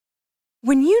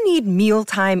When you need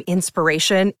mealtime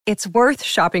inspiration, it's worth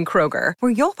shopping Kroger,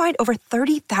 where you'll find over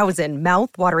 30,000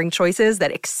 mouth-watering choices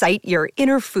that excite your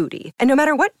inner foodie. And no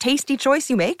matter what tasty choice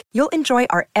you make, you'll enjoy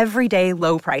our everyday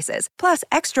low prices, plus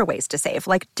extra ways to save,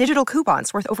 like digital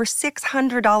coupons worth over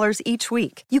 $600 each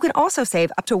week. You can also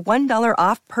save up to $1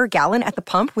 off per gallon at the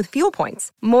pump with fuel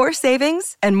points. More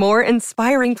savings and more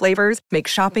inspiring flavors make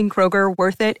shopping Kroger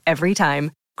worth it every time.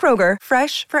 Kroger,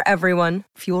 fresh for everyone.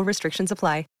 Fuel restrictions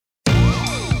apply.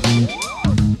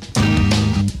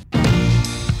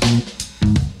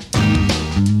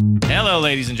 Hello,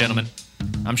 ladies and gentlemen.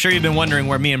 I'm sure you've been wondering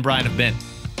where me and Brian have been.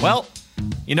 Well,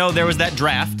 there was that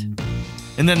draft,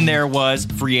 and then there was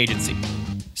free agency.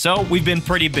 So we've been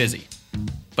pretty busy.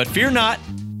 But fear not,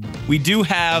 we do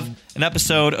have an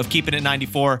episode of Keeping It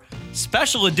 94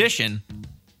 special edition.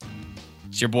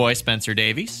 It's your boy, Spencer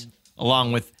Davies,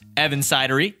 along with Evan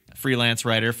Sidery, a freelance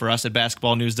writer for us at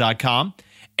basketballnews.com,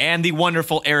 and the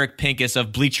wonderful Eric Pincus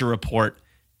of Bleacher Report,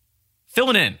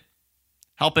 filling in,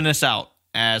 helping us out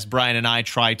as Brian and I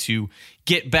try to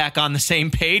get back on the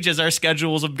same page as our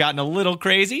schedules have gotten a little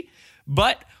crazy.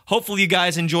 But hopefully you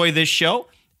guys enjoy this show.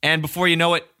 And before you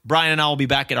know it, Brian and I will be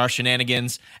back at our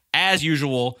shenanigans as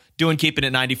usual, doing Keeping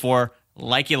It 94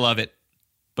 like you love it.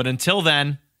 But until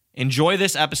then, enjoy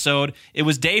this episode. It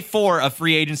was day 4 of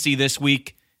free agency this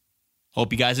week.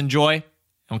 Hope you guys enjoy, and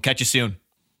we'll catch you soon.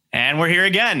 And we're here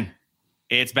again.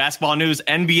 It's Basketball News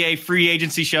NBA free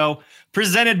agency show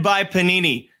presented by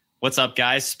Panini. What's up,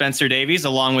 guys? Spencer Davies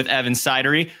along with Evan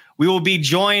Sidery. We will be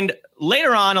joined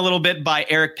later on a little bit by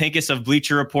Eric Pincus of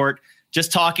Bleacher Report,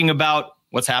 just talking about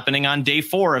what's happening on day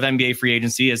 4 of NBA free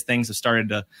agency as things have started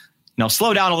to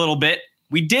slow down a little bit.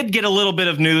 We did get a little bit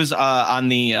of news on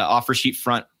the offer sheet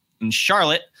front in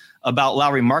Charlotte about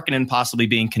Lauri Markkanen possibly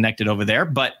being connected over there.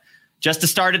 But just to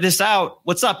start this out,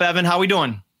 what's up, Evan? How we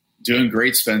doing? Doing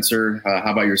great, Spencer.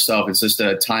 How about yourself? It's just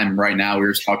a time right now, we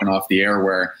were just talking off the air,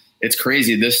 where it's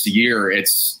crazy this year.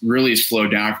 It's really slowed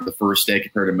down for the first day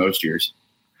compared to most years.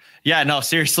 Yeah, no,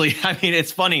 seriously. I mean,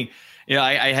 it's funny.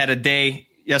 I had a day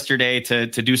yesterday to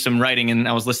do some writing, and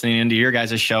I was listening into your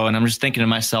guys' show, and I'm just thinking to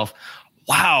myself,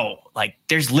 wow, like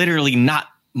there's literally not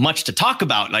much to talk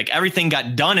about. Like everything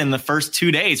got done in the first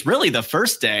 2 days, really the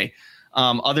first day,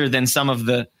 other than some of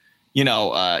the,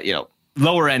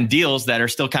 lower end deals that are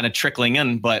still kind of trickling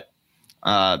in. But,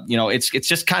 it's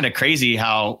just kind of crazy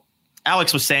how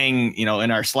Alex was saying, in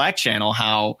our Slack channel,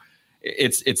 how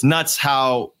it's nuts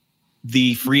how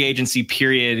the free agency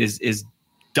period is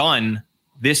done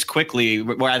this quickly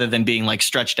rather than being like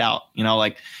stretched out.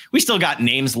 We still got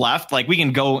names left. Like we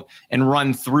can go and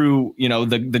run through,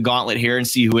 the gauntlet here and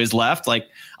see who is left. Like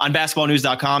on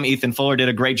basketballnews.com, Ethan Fuller did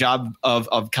a great job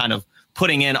of kind of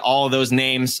putting in all of those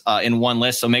names in one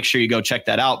list. So make sure you go check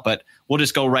that out. But we'll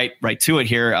just go right to it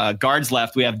here. Guards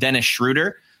left. We have Dennis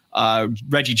Schroeder,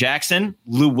 Reggie Jackson,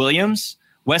 Lou Williams,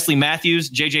 Wesley Matthews,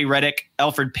 JJ Redick,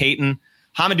 Elfrid Payton,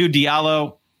 Hamidou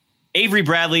Diallo, Avery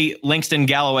Bradley, Langston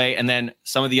Galloway, and then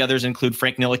some of the others include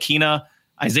Frank Ntilikina,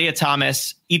 Isaiah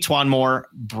Thomas, Etuan Moore,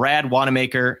 Brad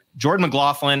Wanamaker, Jordan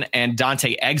McLaughlin, and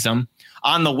Dante Exum.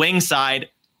 On the wing side,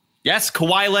 yes,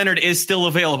 Kawhi Leonard is still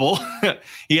available.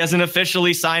 He hasn't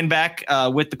officially signed back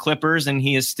with the Clippers, and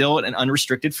he is still an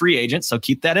unrestricted free agent, so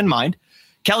keep that in mind.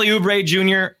 Kelly Oubre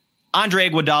Jr., Andre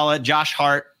Iguodala, Josh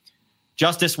Hart,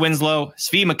 Justice Winslow,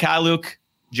 Svi Mykhailiuk,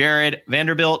 Jared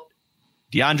Vanderbilt,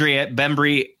 DeAndre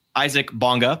Bembry, Isaac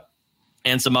Bonga,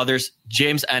 and some others.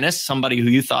 James Ennis, somebody who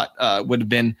you thought would have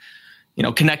been,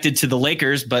 connected to the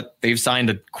Lakers, but they've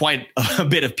signed quite a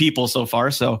bit of people so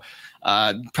far. So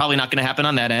probably not going to happen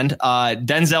on that end.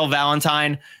 Denzel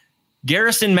Valentine,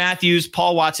 Garrison Matthews,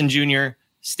 Paul Watson Jr.,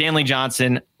 Stanley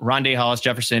Johnson, Rondae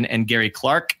Hollis-Jefferson, and Gary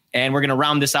Clark. And we're going to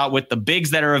round this out with the bigs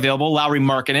that are available. Lauri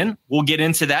Markkanen. We'll get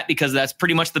into that because that's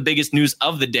pretty much the biggest news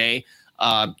of the day.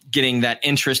 Getting that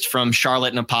interest from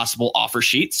Charlotte and a possible offer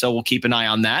sheet. So we'll keep an eye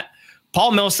on that.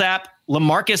 Paul Millsap,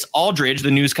 LaMarcus Aldridge,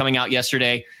 the news coming out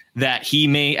yesterday that he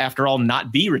may, after all,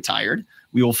 not be retired.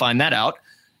 We will find that out.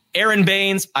 Aaron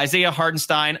Baines, Isaiah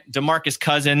Hartenstein, DeMarcus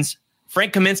Cousins.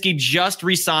 Frank Kaminsky just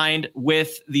re-signed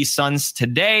with the Suns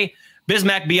today.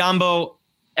 Bismack Biyombo,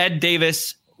 Ed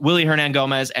Davis, Willie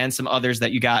Hernan-Gomez, and some others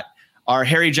that you got are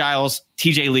Harry Giles,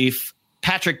 TJ Leaf,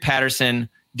 Patrick Patterson,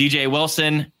 DJ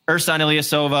Wilson, Ersan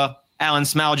Ilyasova, Alan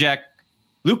Smaljak,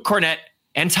 Luke Cornett,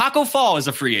 and Taco Fall is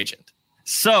a free agent.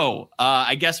 So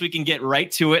I guess we can get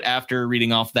right to it after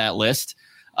reading off that list.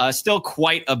 Still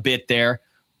quite a bit there,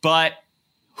 but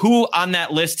who on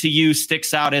that list to you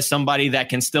sticks out as somebody that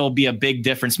can still be a big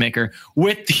difference maker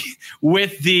with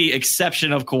the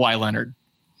exception of Kawhi Leonard?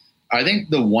 I think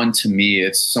the one to me,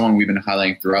 it's someone we've been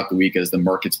highlighting throughout the week as the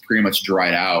market's pretty much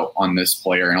dried out on this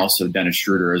player, and also Dennis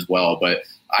Schroeder as well. But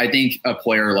I think a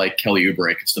player like Kelly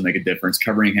Oubre could still make a difference.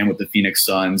 Covering him with the Phoenix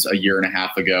Suns a year and a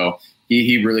half ago,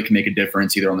 he really can make a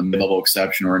difference either on the mid-level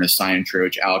exception or in a sign and trade,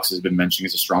 which Alex has been mentioning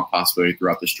is a strong possibility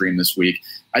throughout the stream this week.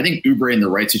 I think Oubre in the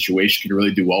right situation can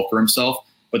really do well for himself.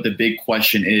 But the big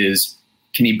question is,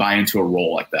 can he buy into a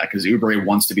role like that? Because Oubre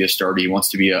wants to be a starter. He wants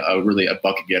to be a really a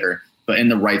bucket getter. But in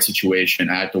the right situation,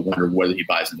 I have to wonder whether he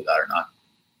buys into that or not.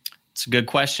 It's a good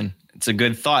question. It's a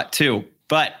good thought, too.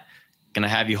 But going to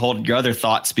have you hold your other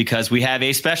thoughts because we have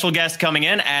a special guest coming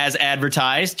in as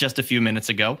advertised just a few minutes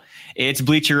ago. It's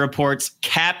Bleacher Report's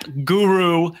cap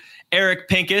guru, Eric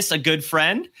Pincus, a good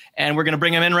friend. And we're going to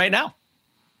bring him in right now.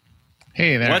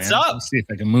 Hey there. What's up? Let's see if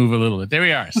I can move a little bit. There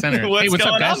we are. Center. What's up,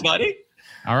 going guys? on, buddy?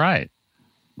 All right.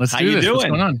 Let's How do you this. doing? What's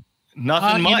going on?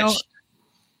 Nothing much.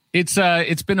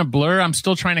 It's been a blur. I'm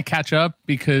still trying to catch up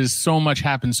because so much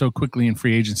happened so quickly in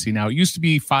free agency. Now, it used to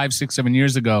be 5, 6, 7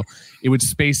 years ago. It would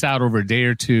space out over a day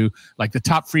or two. Like the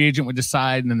top free agent would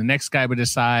decide, and then the next guy would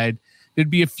decide. There'd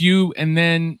be a few, and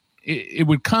then it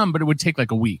would come, but it would take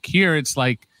like a week. Here, it's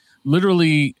like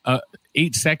literally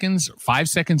 8 seconds, 5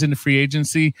 seconds into free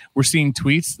agency, we're seeing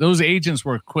tweets. Those agents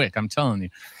were quick. I'm telling you.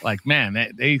 Like,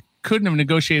 man, they couldn't have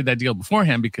negotiated that deal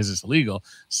beforehand because it's illegal.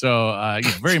 So,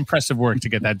 very impressive work to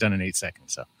get that done in 8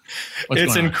 seconds. So,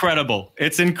 it's incredible.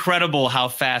 It's incredible how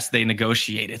fast they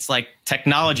negotiate. It's like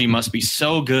technology must be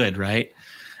so good, right?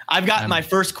 I've got my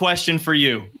first question for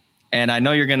you, and I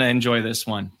know you're going to enjoy this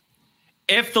one.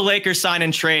 If the Lakers sign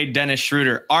and trade Dennis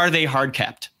Schroeder, are they hard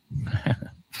capped?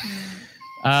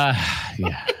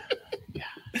 Yeah.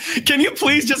 Can you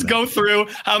please just go through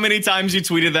how many times you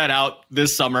tweeted that out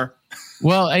this summer?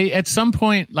 Well, at some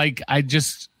point, like I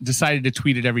just decided to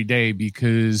tweet it every day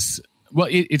because, well,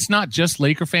 it's not just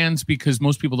Laker fans because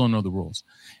most people don't know the rules.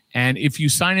 And if you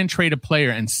sign and trade a player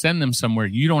and send them somewhere,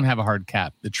 you don't have a hard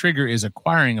cap. The trigger is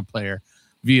acquiring a player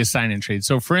via sign and trade.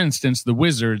 So, for instance, the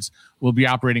Wizards will be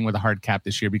operating with a hard cap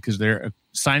this year because they're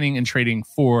signing and trading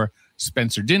for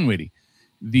Spencer Dinwiddie.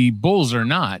 The Bulls are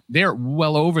not. They're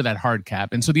well over that hard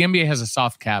cap. And so the NBA has a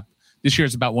soft cap. This year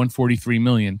it's about $143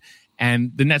 million.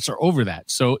 And the Nets are over that.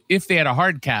 So if they had a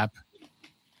hard cap,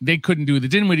 they couldn't do the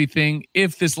Dinwiddie thing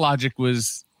if this logic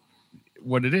was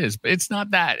what it is. But it's not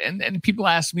that. And people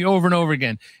ask me over and over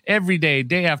again, every day,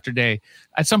 day after day.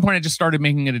 At some point, I just started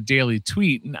making it a daily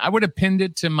tweet. And I would have pinned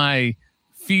it to my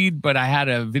feed, but I had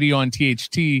a video on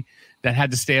THT that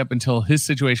had to stay up until his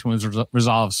situation was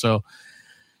resolved. So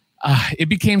it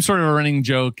became sort of a running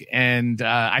joke, and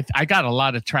I got a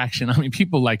lot of traction. I mean,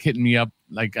 people like hitting me up,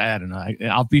 like, I don't know.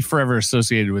 I'll be forever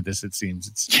associated with this, it seems.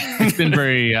 It's been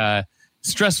very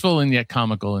stressful and yet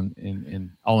comical and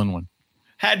all in one.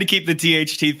 Had to keep the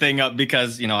THT thing up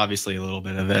because, obviously a little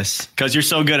bit of this, because you're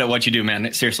so good at what you do,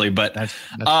 man. Seriously. But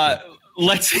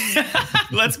let's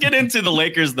get into the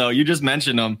Lakers, though. You just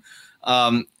mentioned them.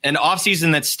 An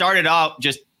offseason that started out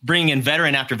just bringing in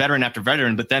veteran after veteran after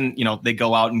veteran, but then, they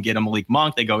go out and get a Malik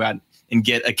Monk. They go out and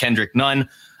get a Kendrick Nunn.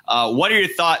 What are your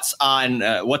thoughts on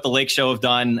what the Lake Show have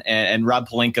done and Rob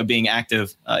Pelinka being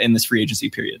active in this free agency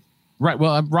period? Right.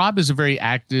 Well, Rob is a very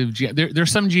active GM.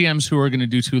 There's some GMs who are going to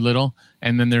do too little,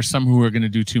 and then there's some who are going to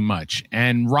do too much.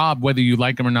 And Rob, whether you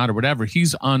like him or not or whatever,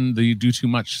 he's on the do too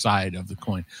much side of the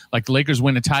coin. Like the Lakers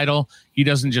win a title, he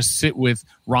doesn't just sit with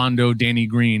Rondo, Danny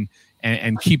Green,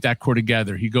 and keep that core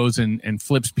together. He goes and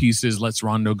flips pieces, lets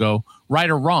Rondo go. Right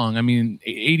or wrong, I mean,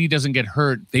 AD doesn't get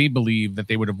hurt. They believe that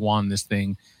they would have won this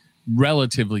thing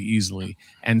relatively easily.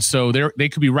 And so they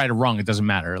could be right or wrong. It doesn't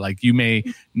matter. Like, you may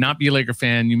not be a Laker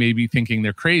fan. You may be thinking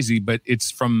they're crazy, but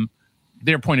it's from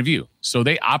their point of view. So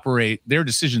they operate, their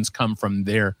decisions come from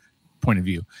their point of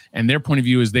view. And their point of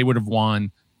view is they would have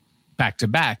won back to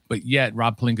back, but yet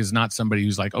Rob Pelinka is not somebody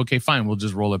who's like, okay, fine, we'll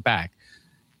just roll it back.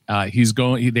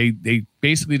 They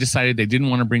basically decided they didn't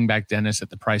want to bring back Dennis at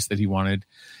the price that he wanted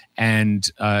and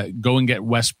go and get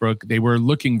Westbrook. They were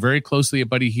looking very closely at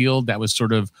Buddy Hield. That was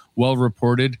sort of well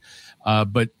reported.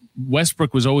 But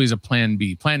Westbrook was always a plan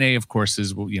B. Plan A, of course,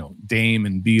 is, Dame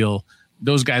and Beal.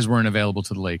 Those guys weren't available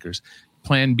to the Lakers.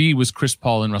 Plan B was Chris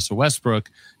Paul and Russell Westbrook.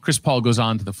 Chris Paul goes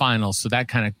on to the finals, so that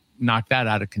kind of knocked that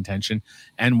out of contention.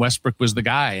 And Westbrook was the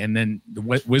guy. And then the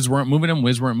Wiz weren't moving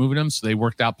him. So they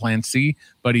worked out plan C,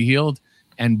 Buddy Hield.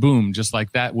 And boom, just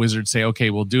like that, Wizards say,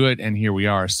 okay, we'll do it. And here we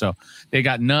are. So they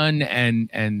got Nunn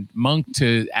and Monk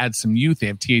to add some youth. They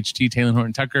have THT, Taylor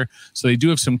Horton Tucker. So they do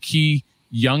have some key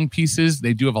young pieces.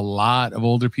 They do have a lot of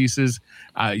older pieces.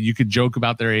 You could joke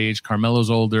about their age. Carmelo's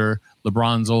older.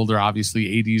 LeBron's older.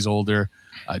 Obviously, AD's older.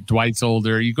 Dwight's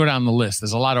older. You go down the list.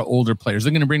 There's a lot of older players.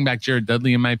 They're going to bring back Jared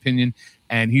Dudley, in my opinion,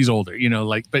 and he's older.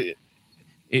 But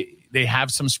they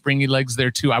have some springy legs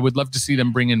there too. I would love to see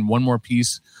them bring in one more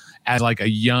piece as like a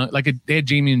young, they had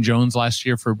Damian Jones last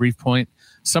year for a brief point.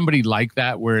 Somebody like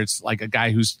that, where it's like a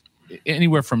guy who's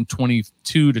anywhere from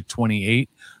 22 to 28,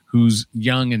 who's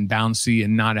young and bouncy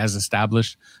and not as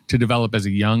established, to develop as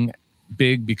a young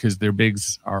big, because their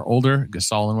bigs are older,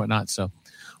 Gasol and whatnot. So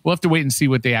we'll have to wait and see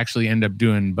what they actually end up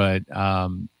doing. But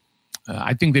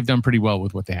I think they've done pretty well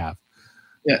with what they have.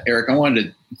 Yeah, Eric, I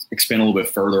wanted to expand a little bit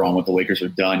further on what the Lakers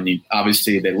have done.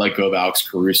 Obviously, they let go of Alex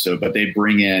Caruso, but they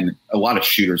bring in a lot of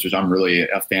shooters, which I'm really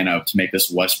a fan of, to make this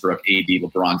Westbrook, AD,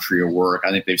 LeBron trio work. I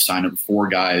think they've signed up 4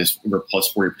 guys who were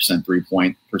plus 40%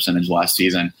 three-point percentage last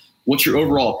season. What's your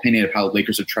overall opinion of how the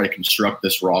Lakers have tried to construct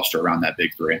this roster around that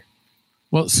big three?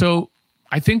 Well, so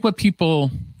I think what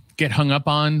people get hung up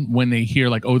on when they hear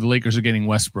like, oh, the Lakers are getting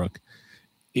Westbrook,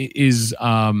 is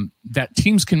that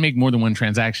teams can make more than one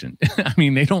transaction. I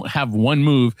mean, they don't have one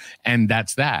move and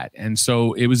that's that. And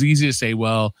so it was easy to say,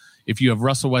 well, if you have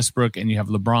Russell Westbrook and you have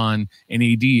LeBron and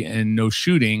AD and no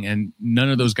shooting, and none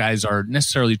of those guys are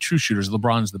necessarily true shooters.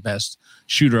 LeBron's the best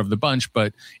shooter of the bunch,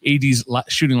 but AD's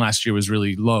shooting last year was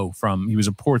really low. He was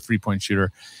a poor 3-point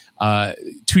shooter.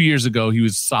 2 years ago, he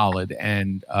was solid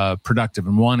and productive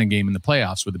and won a game in the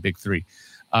playoffs with a big three.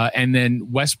 And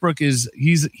then Westbrook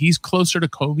he's closer to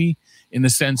Kobe in the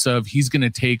sense of he's going to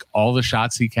take all the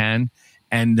shots he can,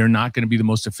 and they're not going to be the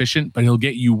most efficient, but he'll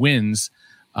get you wins.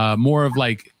 More of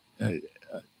like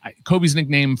Kobe's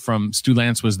nickname from Stu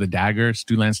Lance was the Dagger.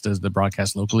 Stu Lance does the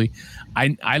broadcast locally.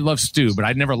 I love Stu, but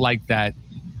I never liked that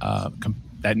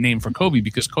that name for Kobe,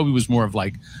 because Kobe was more of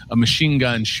like a machine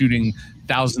gun shooting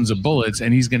thousands of bullets,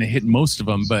 and he's going to hit most of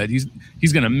them, but he's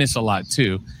going to miss a lot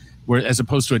too. Where as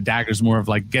opposed to a dagger is more of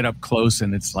like get up close,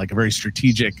 and it's like a very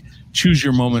strategic, choose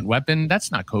your moment weapon.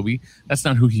 That's not Kobe. That's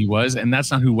not who he was, and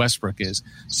that's not who Westbrook is.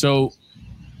 So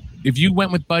if you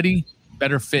went with Buddy,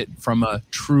 better fit from a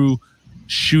true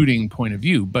shooting point of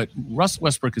view. But Russell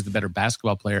Westbrook is the better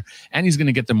basketball player, and he's going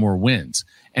to get them more wins.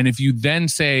 And if you then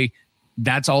say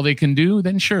that's all they can do,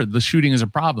 then sure, the shooting is a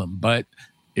problem, but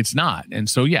it's not. And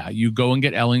so, yeah, you go and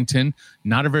get Ellington,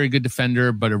 not a very good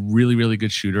defender, but a really, really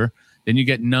good shooter. Then you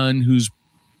get Nunn, who's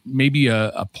maybe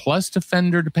a plus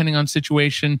defender, depending on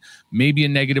situation, maybe a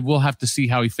negative. We'll have to see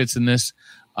how he fits in this.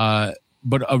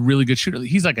 But a really good shooter.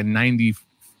 He's like a 90%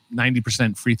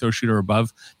 free throw shooter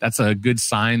above. That's a good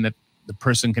sign that the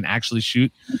person can actually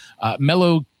shoot.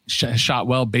 Melo shot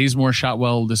well. Bazemore shot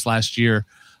well this last year.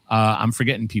 I'm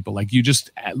forgetting people. Like, you just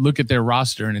look at their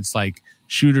roster and it's like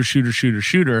shooter, shooter, shooter,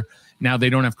 shooter. Now they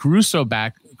don't have Caruso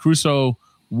back. Caruso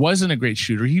wasn't a great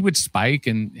shooter. He would spike,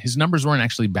 and his numbers weren't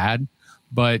actually bad,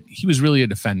 but he was really a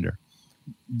defender.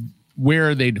 Where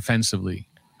are they defensively?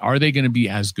 Are they going to be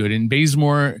as good? And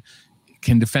Bazemore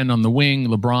can defend on the wing,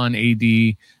 LeBron,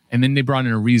 AD, and then they brought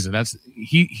in Ariza.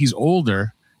 He's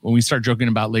older. When we start joking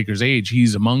about Lakers' age,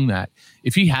 he's among that.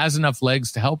 If he has enough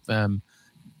legs to help them,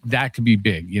 that could be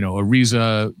big. You know,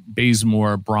 Ariza,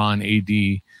 Bazemore, Bron,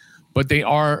 AD, but they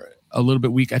are a little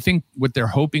bit weak. I think what they're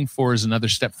hoping for is another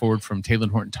step forward from Talen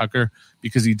Horton-Tucker,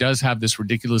 because he does have this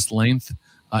ridiculous length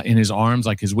in his arms.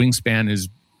 Like, his wingspan is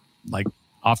like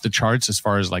off the charts as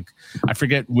far as, like, I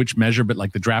forget which measure, but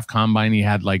like the draft combine, he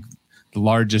had like the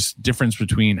largest difference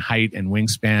between height and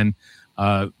wingspan,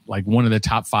 like one of the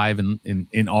top 5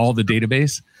 in all the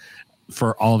database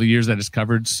for all the years that it's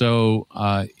covered. So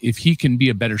if he can be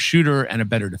a better shooter and a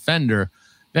better defender,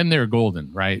 then they're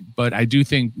golden, right? But I do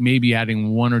think maybe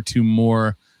adding 1 or 2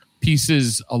 more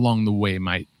pieces along the way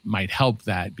might help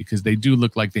that, because they do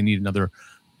look like they need another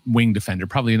wing defender,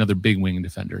 probably another big wing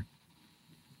defender.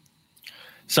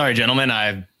 Sorry, gentlemen,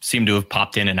 I seem to have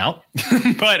popped in and out,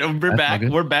 but we're back.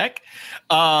 We're back.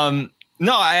 No,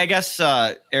 I guess,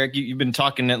 Eric, you've been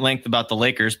talking at length about the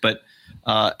Lakers, but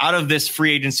out of this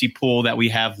free agency pool that we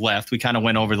have left, we kind of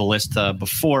went over the list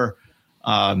before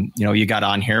you got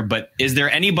on here, but is there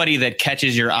anybody that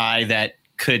catches your eye that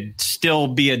could still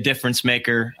be a difference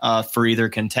maker for either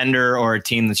contender or a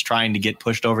team that's trying to get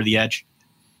pushed over the edge?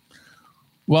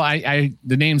 Well,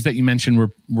 the names that you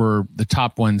mentioned were the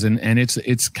top ones, and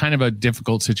it's kind of a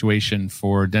difficult situation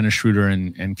for Dennis Schroeder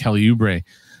and Kelly Oubre.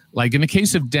 Like, in the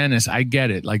case of Dennis, I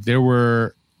get it. Like,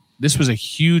 this was a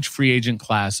huge free agent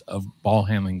class of ball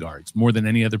handling guards, more than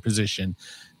any other position.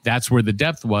 That's where the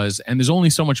depth was, and there's only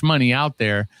so much money out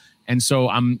there, and so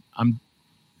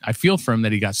I feel for him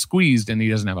that he got squeezed and he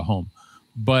doesn't have a home.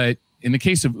 But in the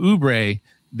case of Oubre,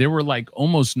 there were like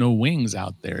almost no wings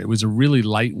out there. It was a really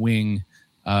light wing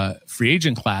free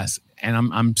agent class, and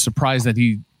I'm surprised that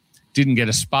he didn't get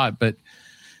a spot. But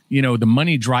you know, the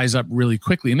money dries up really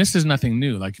quickly, and this is nothing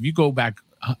new. Like if you go back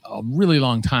a really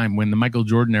long time when the Michael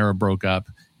Jordan era broke up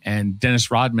and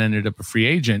Dennis Rodman ended up a free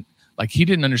agent, like he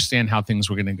didn't understand how things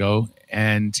were going to go,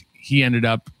 and he ended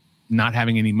up not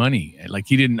having any money. Like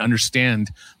he didn't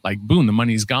understand, like boom, the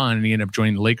money's gone, and he ended up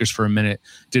joining the Lakers for a minute.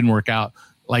 Didn't work out.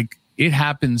 Like it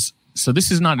happens. So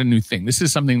this is not a new thing. This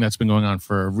is something that's been going on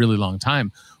for a really long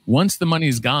time. Once the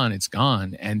money's gone, it's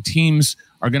gone, and teams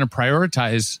are going to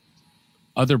prioritize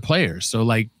other players. So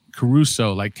like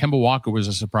Caruso, like Kemba Walker was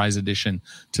a surprise addition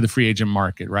to the free agent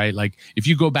market, right? Like if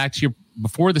you go back to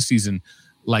before the season,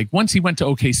 like once he went to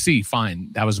OKC, fine,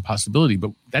 that was a possibility,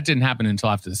 but that didn't happen until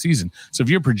after the season. So if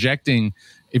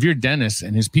you're Dennis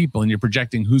and his people and you're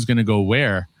projecting who's going to go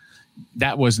where,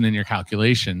 that wasn't in your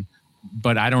calculation.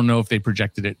 But I don't know if they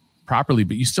projected it properly,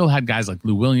 but you still had guys like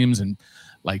Lou Williams and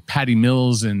like Patty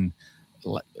Mills and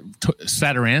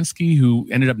Satoransky, who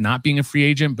ended up not being a free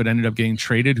agent, but ended up getting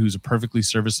traded, who's a perfectly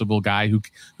serviceable guy who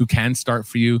can start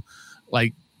for you.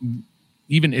 Like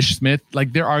even Ish Smith,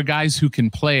 like there are guys who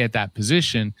can play at that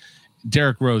position.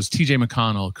 Derrick Rose, TJ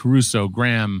McConnell, Caruso,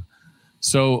 Graham.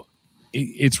 So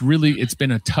it's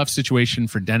been a tough situation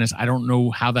for Dennis. I don't know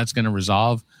how that's going to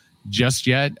resolve just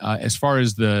yet. As far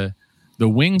as the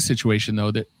wing situation,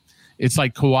 though, that it's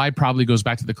like Kawhi probably goes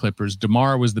back to the Clippers.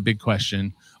 DeMar was the big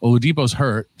question. Oladipo's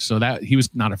hurt, so that he was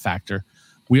not a factor.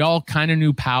 We all kind of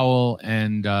knew Powell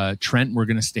and Trent were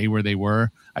going to stay where they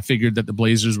were. I figured that the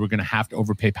Blazers were going to have to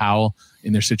overpay Powell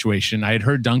in their situation. I had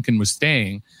heard Duncan was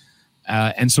staying.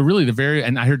 And so really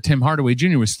and I heard Tim Hardaway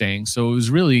Jr. was staying. So it was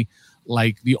really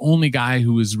like the only guy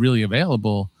who was really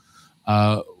available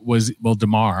was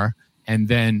DeMar and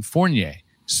then Fournier.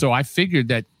 So I figured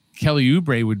that Kelly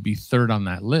Oubre would be third on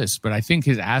that list, but I think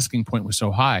his asking point was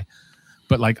so high.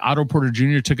 But like Otto Porter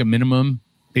Jr. took a minimum,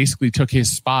 basically took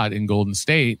his spot in Golden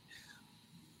State.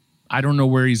 I don't know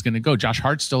where he's going to go. Josh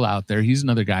Hart's still out there. He's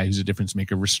another guy who's a difference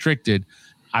maker, restricted.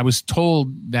 I was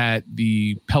told that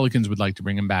the Pelicans would like to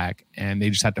bring him back, and they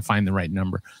just had to find the right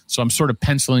number. So I'm sort of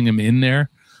penciling him in there,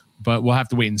 but we'll have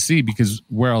to wait and see because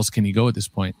where else can he go at this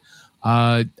point?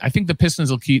 I think the Pistons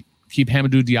will keep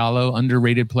Hamidou Diallo,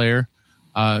 underrated player,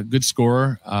 good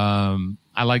scorer.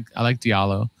 I like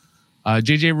Diallo.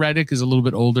 JJ Redick is a little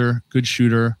bit older, good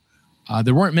shooter.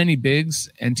 There weren't many bigs,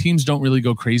 and teams don't really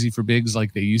go crazy for bigs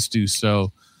like they used to.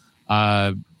 So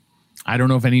I don't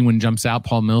know if anyone jumps out.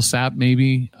 Paul Millsap,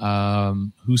 maybe.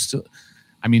 Who's still?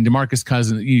 I mean, DeMarcus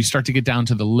Cousins. You start to get down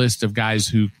to the list of guys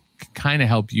who kind of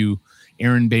help you.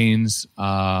 Aaron Baines.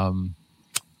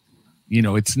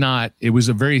 It was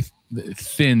a very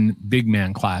thin big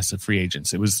man class of free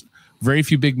agents. It was very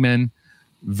few big men,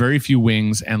 very few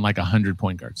wings, and like 100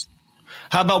 point guards.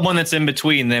 How about one that's in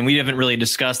between then? We haven't really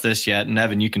discussed this yet, and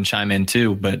Evan, you can chime in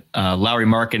too, but Lauri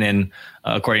Markkanen,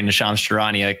 according to Shams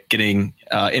Charania, getting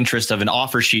interest of an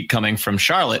offer sheet coming from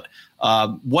Charlotte.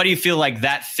 What do you feel like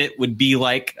that fit would be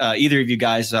like? Either of you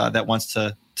guys that wants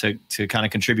to kind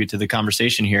of contribute to the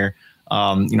conversation here,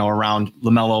 around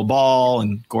LaMelo Ball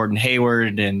and Gordon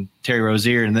Hayward and Terry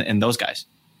Rozier and those guys.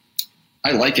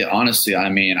 I like it, honestly. I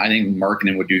mean, I think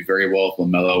Markkanen would do very well with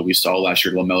LaMelo. We saw last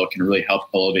year LaMelo can really help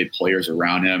elevate players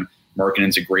around him.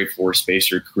 Markkanen's a great floor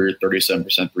spacer, career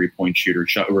 37% three-point shooter,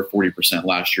 shot over 40%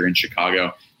 last year in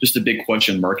Chicago. Just a big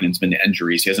question Markkanen's been the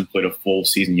injuries. He hasn't played a full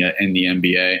season yet in the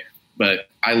NBA. But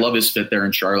I love his fit there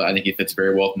in Charlotte. I think he fits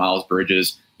very well with Miles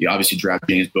Bridges. You obviously draft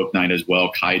James Bouknight as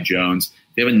well, Kai Jones.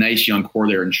 They have a nice young core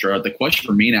there in Charlotte. The question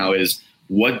for me now is,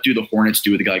 what do the Hornets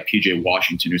do with a guy like PJ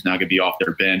Washington, who's now going to be off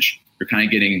their bench? They're kind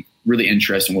of getting really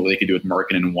interested in what they could do with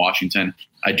Markkanen in Washington.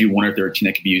 I do wonder if they're a team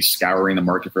that could be scouring the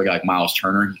market for a guy like Miles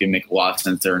Turner. He can make a lot of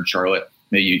sense there in Charlotte.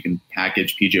 Maybe you can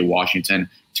package PJ Washington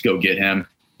to go get him.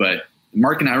 But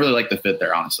Markkanen, I really like the fit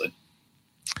there, honestly.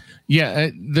 Yeah,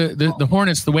 the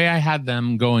Hornets, the way I had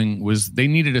them going was they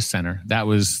needed a center. That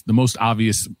was the most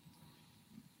obvious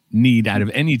need out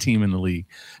of any team in the league.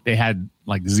 They had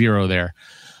like zero there.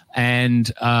 And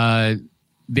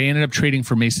they ended up trading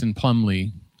for Mason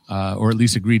Plumlee, or at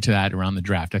least agreed to that around the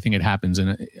draft. I think it happens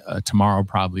in tomorrow,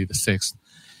 probably the 6th.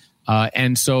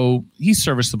 And so he's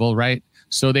serviceable, right?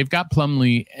 So they've got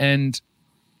Plumlee. And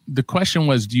the question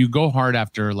was, do you go hard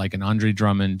after like an Andre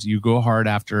Drummond? Do you go hard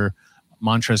after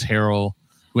Montrezl Harrell,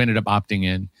 who ended up opting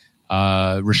in?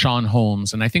 Richaun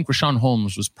Holmes. And I think Richaun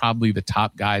Holmes was probably the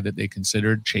top guy that they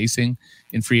considered chasing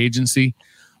in free agency.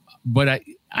 But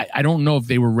I don't know if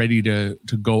they were ready to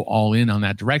go all in on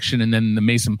that direction. And then the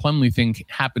Mason Plumlee thing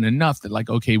happened enough that, like,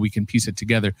 okay, we can piece it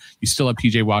together. You still have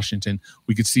PJ Washington.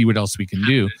 We could see what else we can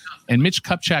do. And Mitch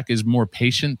Kupchak is more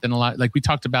patient than a lot. Like we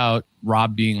talked about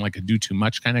Rob being like a do too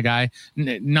much kind of guy,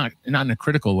 not in a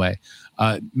critical way.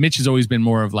 Mitch has always been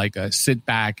more of like a sit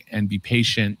back and be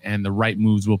patient, and the right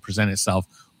moves will present itself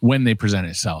when they present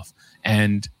itself.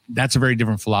 And that's a very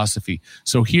different philosophy.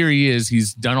 So here he is.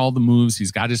 He's done all the moves.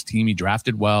 He's got his team. He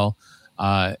drafted well,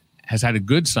 has had a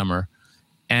good summer,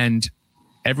 and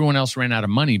everyone else ran out of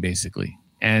money, basically.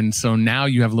 And so now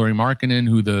you have Lauri Markkanen,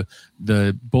 who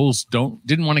the Bulls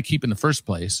didn't want to keep in the first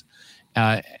place,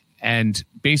 and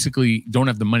basically don't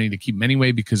have the money to keep him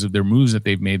anyway because of their moves that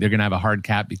they've made. They're going to have a hard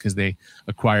cap because they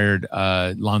acquired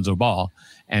Lonzo Ball.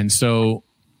 And so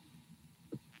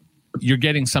you're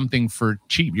getting something for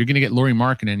cheap. You're going to get Lauri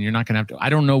Markkanen. You're not going to have to. I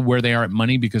don't know where they are at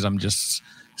money because I'm just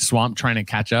swamped trying to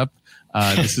catch up.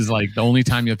 This is like the only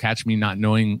time you'll catch me not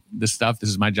knowing this stuff. This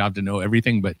is my job to know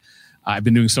everything, but I've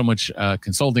been doing so much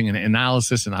consulting and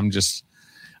analysis, and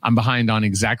I'm behind on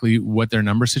exactly what their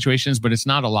number situation is, but it's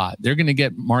not a lot. They're going to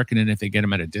get Markkanen if they get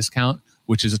him at a discount,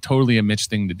 which is totally a Mitch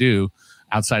thing to do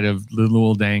outside of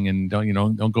Luol Deng, and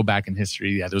don't go back in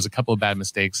history. Yeah, there was a couple of bad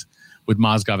mistakes with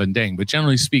Mozgov and Deng, but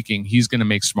generally speaking, he's going to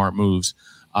make smart moves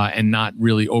and not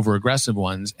really over aggressive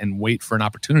ones, and wait for an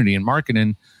opportunity. And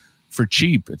Markkanen for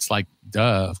cheap, it's like,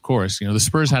 duh, of course. The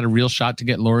Spurs had a real shot to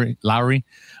get Lowry,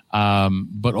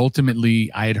 but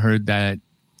ultimately I had heard that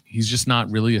he's just not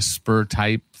really a Spur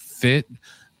type fit,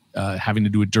 having to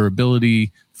do with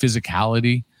durability,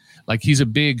 physicality. Like he's a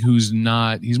big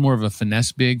he's more of a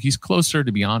finesse big. He's closer,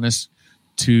 to be honest,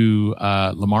 to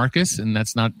LaMarcus, and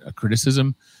that's not a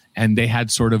criticism. And they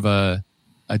had sort of a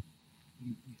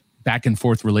back and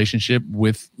forth relationship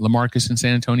with LaMarcus in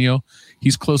San Antonio.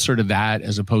 He's closer to that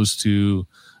as opposed to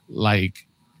like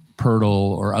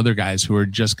Pirtle or other guys who are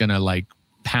just going to like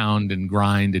pound and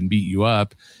grind and beat you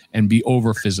up and be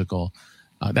over physical.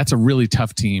 That's a really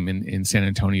tough team in San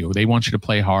Antonio. They want you to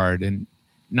play hard, and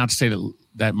not to say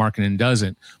that Markkanen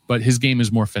doesn't, but his game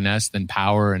is more finesse than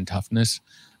power and toughness.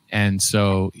 And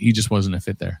so he just wasn't a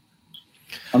fit there.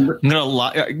 Go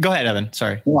ahead, Evan.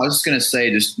 Sorry. Well, I was just going to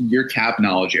say, just your cap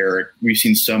knowledge, Eric. We've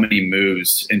seen so many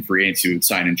moves in free agency with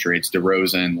sign-in trades.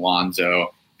 DeRozan,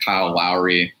 Lonzo, Kyle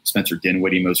Lowry, Spencer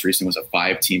Dinwiddie most recently was a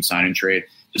 5-team sign-in trade.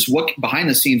 Just what behind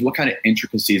the scenes, what kind of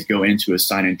intricacies go into a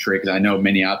sign-in trade? Because I know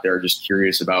many out there are just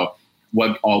curious about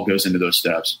what all goes into those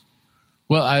steps.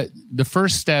 Well, the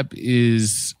first step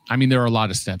is, there are a lot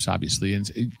of steps, obviously.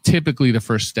 And typically the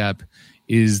first step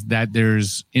is that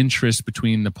there's interest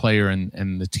between the player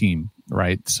and the team,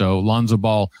 right? So Lonzo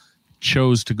Ball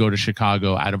chose to go to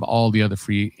Chicago out of all the other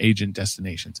free agent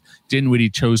destinations. Dinwiddie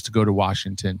chose to go to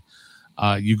Washington.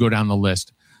 You go down the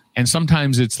list. And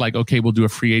sometimes it's like, okay, we'll do a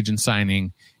free agent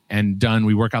signing and done.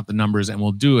 We work out the numbers and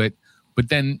we'll do it. But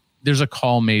then there's a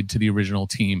call made to the original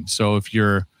team. So if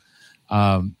you're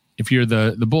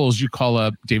the Bulls, you call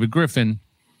up David Griffin,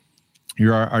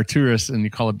 you're Arturis, and you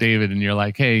call up David and you're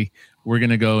like, hey, we're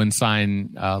going to go and sign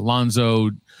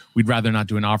Lonzo. We'd rather not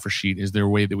do an offer sheet. Is there a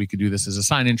way that we could do this as a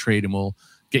sign-in trade and we'll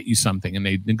get you something? And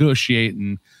they negotiate,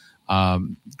 and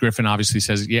Griffin obviously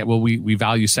says, yeah, well, we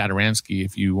value Satoransky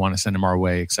if you want to send him our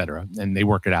way, et cetera. And they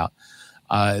work it out.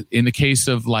 In the case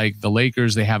of like the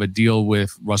Lakers, they have a deal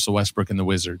with Russell Westbrook and the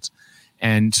Wizards.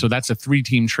 And so that's a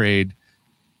 3-team trade.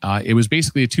 It was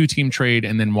basically a 2-team trade,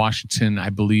 and then Washington, I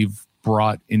believe,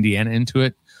 brought Indiana into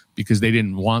it because they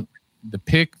didn't want the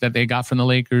pick that they got from the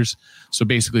Lakers. So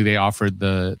basically they offered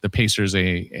the Pacers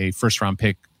a first-round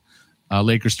pick,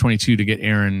 Lakers 22, to get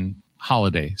Aaron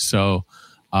Holiday. So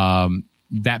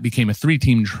that became a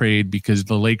 3-team trade because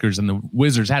the Lakers and the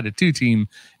Wizards had a 2-team,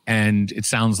 and it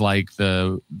sounds like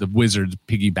the Wizards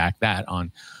piggyback that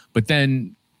on. But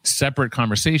then separate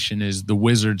conversation is the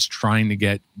Wizards trying to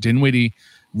get Dinwiddie,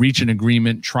 reach an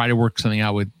agreement, try to work something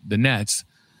out with the Nets,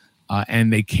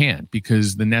 and they can't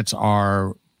because the Nets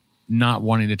are not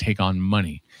wanting to take on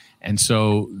money. And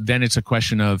so then it's a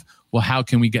question of, well, how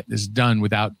can we get this done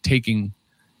without giving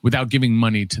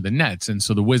money to the Nets? And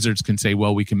so the Wizards can say,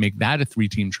 well, we can make that a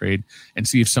 3-team trade and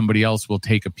see if somebody else will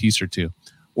take a piece or two.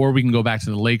 Or we can go back to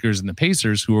the Lakers and the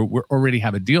Pacers, who already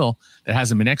have a deal that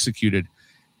hasn't been executed.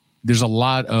 There's a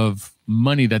lot of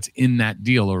money that's in that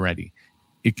deal already.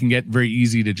 It can get very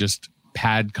easy to just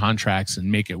pad contracts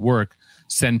and make it work,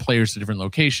 send players to different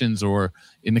locations. Or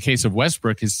in the case of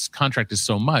Westbrook, his contract is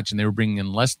so much and they were bringing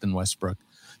in less than Westbrook.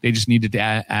 They just needed to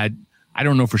add I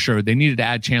don't know for sure. They needed to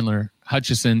add Chandler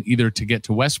Hutchison either to get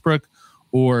to Westbrook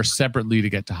or separately to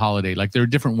get to Holiday. Like there are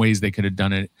different ways they could have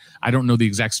done it. I don't know the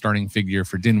exact starting figure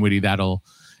for Dinwiddie. That'll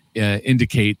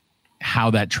indicate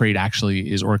how that trade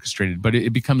actually is orchestrated. But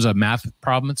it becomes a math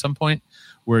problem at some point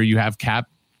where you have cap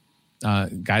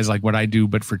guys like what I do,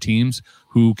 but for teams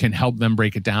who can help them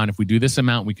break it down. If we do this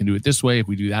amount, we can do it this way. If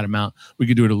we do that amount, we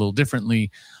could do it a little differently.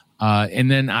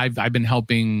 And then I've been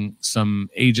helping some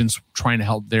agents trying to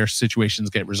help their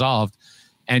situations get resolved.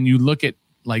 And you look at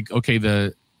like, okay,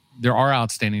 there are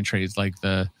outstanding trades like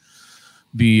the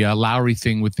Lowry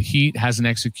thing with the Heat hasn't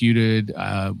executed.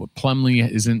 Plumlee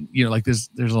isn't, like there's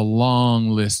a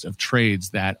long list of trades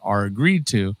that are agreed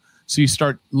to. So you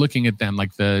start looking at them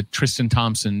like the Tristan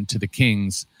Thompson to the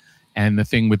Kings and the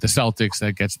thing with the Celtics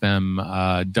that gets them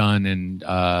done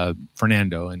and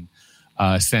Fernando and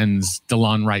sends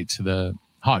DeLon Wright to the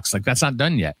Hawks. Like that's not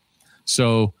done yet.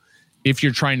 So if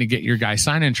you're trying to get your guy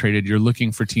signed and traded, you're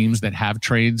looking for teams that have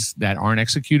trades that aren't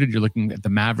executed. You're looking at the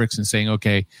Mavericks and saying,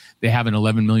 okay, they have an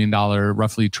 $11 million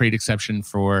roughly trade exception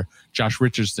for Josh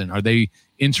Richardson. Are they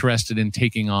interested in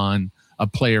taking on a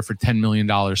player for $10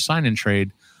 million sign and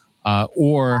trade?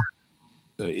 Or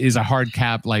is a hard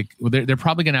cap they're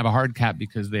probably going to have a hard cap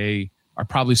because they are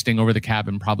probably staying over the cap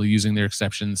and probably using their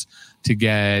exceptions to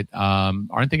get,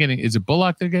 aren't they getting, is it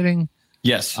Bullock they're getting?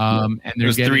 Yes. And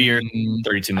they're getting 3 years,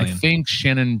 $32 million. I think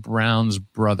Shannon Brown's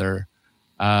brother.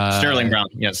 Sterling Brown.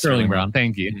 Yes. Sterling Brown.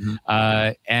 Thank you.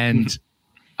 Mm-hmm. And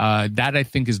that I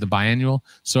think is the biannual.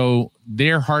 So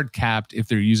they're hard capped if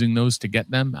they're using those to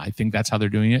get them. I think that's how they're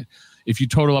doing it. If you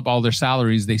total up all their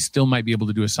salaries, they still might be able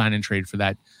to do a sign and trade for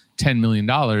that $10 million.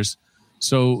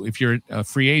 So if you're a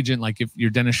free agent, like if you're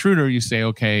Dennis Schroeder, you say,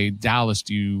 okay, Dallas,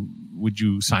 would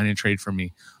you sign and trade for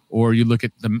me? Or you look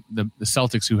at the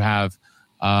Celtics who have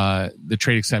the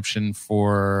trade exception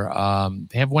for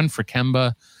they have one for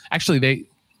Kemba. Actually,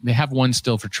 they have one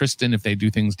still for Tristan. If they do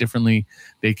things differently,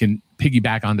 they can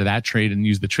piggyback onto that trade and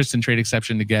use the Tristan trade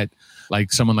exception to get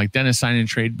like someone like Dennis sign and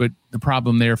trade. But the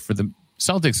problem there for the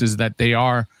Celtics is that they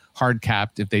are hard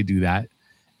capped if they do that.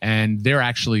 And they're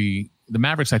actually, the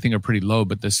Mavericks I think are pretty low,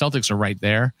 but the Celtics are right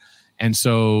there. And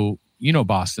so,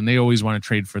 Boston, they always want to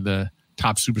trade for the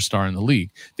top superstar in the league.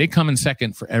 They come in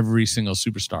second for every single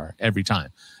superstar every time.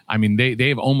 I mean,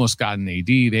 they've almost gotten AD.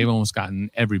 They've almost gotten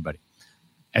everybody.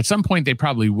 At some point, they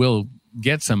probably will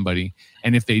get somebody.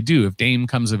 And if they do, if Dame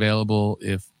comes available,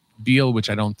 if Beal,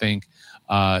 which I don't think,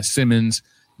 Simmons,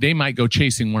 they might go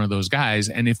chasing one of those guys.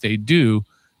 And if they do,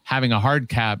 having a hard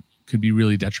cap could be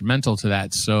really detrimental to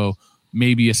that. So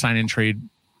maybe a sign and trade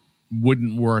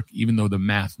wouldn't work, even though the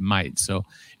math might. So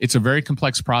it's a very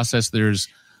complex process.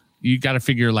 You got to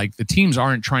figure like the teams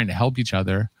aren't trying to help each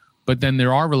other, but then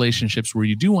there are relationships where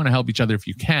you do want to help each other if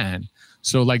you can.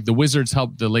 So like the Wizards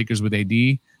helped the Lakers with AD,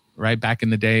 right? Back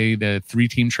in the day, the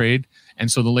 3-team trade.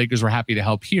 And so the Lakers were happy to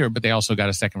help here, but they also got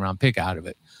a second-round pick out of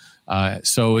it.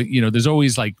 So, there's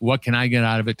always like, what can I get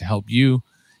out of it to help you?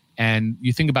 And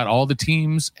you think about all the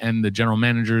teams and the general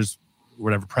managers,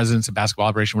 whatever, presidents of basketball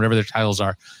operation, whatever their titles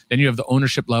are. Then you have the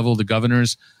ownership level, the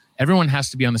governors. Everyone has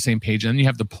to be on the same page. And then you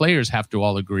have the players have to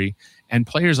all agree. And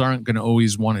players aren't going to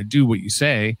always want to do what you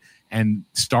say. And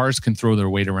stars can throw their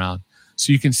weight around.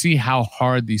 So you can see how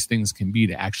hard these things can be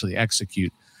to actually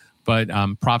execute. But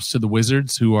props to the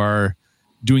Wizards who are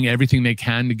doing everything they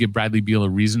can to give Bradley Beal a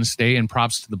reason to stay. And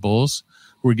props to the Bulls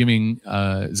who are giving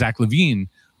Zach LaVine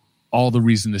all the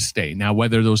reason to stay. Now,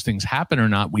 whether those things happen or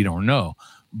not, we don't know.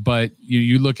 But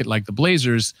you look at like the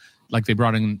Blazers, like they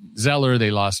brought in Zeller,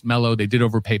 they lost Melo, they did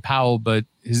overpay Powell, but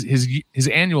his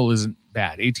annual isn't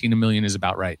bad. $18 million is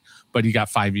about right, but he got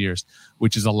 5 years,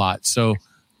 which is a lot. So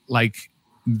like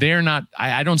they're not,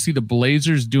 I don't see the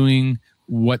Blazers doing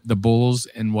what the Bulls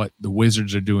and what the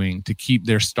Wizards are doing to keep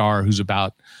their star who's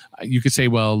about, you could say,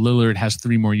 well, Lillard has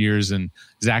 3 more years and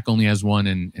Zach only has 1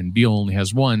 and Beal only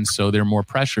has 1. So they're more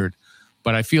pressured.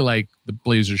 But I feel like the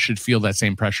Blazers should feel that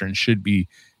same pressure and should be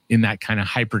in that kind of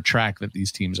hyper track that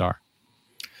these teams are.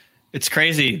 It's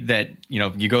crazy that,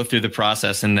 you go through the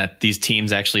process and that these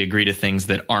teams actually agree to things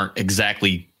that aren't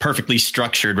exactly perfectly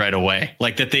structured right away.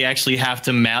 Like that they actually have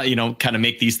to, kind of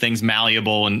make these things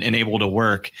malleable and able to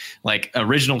work. Like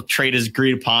original trade is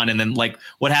agreed upon. And then like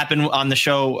what happened on the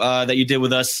show that you did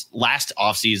with us last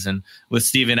offseason with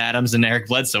Steven Adams and Eric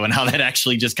Bledsoe and how that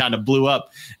actually just kind of blew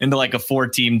up into like a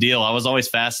 4-team deal. I was always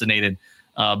fascinated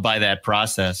by that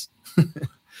process.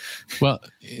 Well,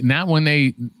 not when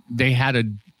they had a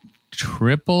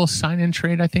triple sign and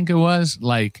trade, I think it was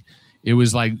like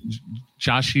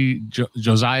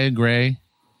Josiah Gray, I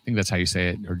think that's how you say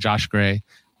it, or Josh Gray,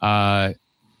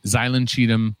 Zylan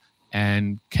Cheatham,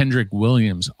 and Kendrick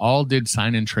Williams all did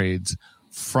sign and trades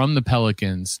from the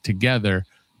Pelicans together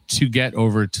to get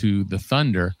over to the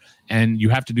Thunder. And you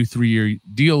have to do 3-year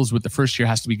deals with the first year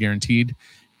has to be guaranteed.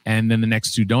 and then the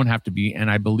next 2 don't have to be. And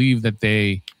I believe that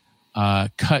they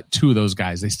cut 2 of those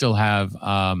guys. They still have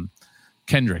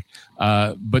Kendrick,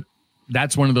 but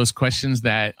that's one of those questions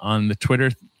that on the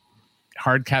Twitter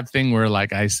hard cap thing where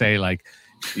like I say like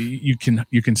you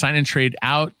can sign and trade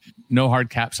out, no hard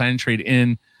cap, sign and trade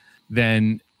in,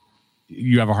 then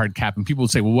you have a hard cap. And people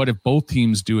would say, well, what if both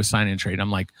teams do a sign and trade?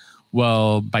 I'm like,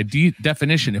 well, by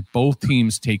definition, if both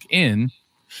teams take in,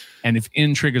 and if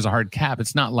in triggers a hard cap,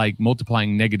 it's not like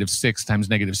multiplying -6 times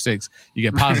 -6, you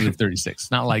get positive 36.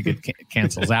 It's not like it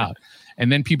cancels out.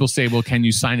 And then people say, well, can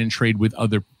you sign and trade with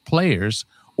other players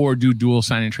or do dual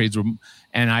sign and trades?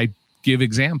 And I give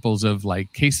examples of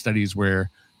like case studies where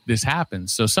this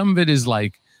happens. So some of it is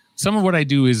like, some of what I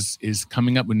do is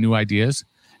coming up with new ideas.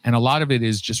 And a lot of it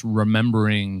is just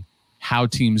remembering how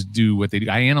teams do what they do.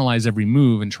 I analyze every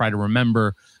move and try to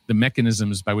remember the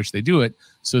mechanisms by which they do it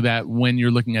so that when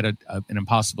you're looking at an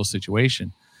impossible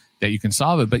situation that you can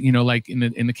solve it. But, you know, like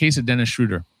in the case of Dennis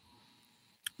Schroeder,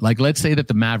 like let's say that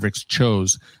the Mavericks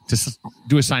chose to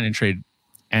do a sign and trade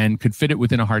and could fit it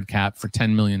within a hard cap for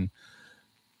 $10 million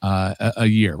a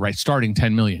year, right? Starting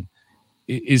 $10 million.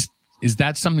 Is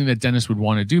that something that Dennis would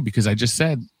want to do? Because I just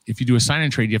said, if you do a sign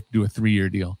and trade, you have to do a 3-year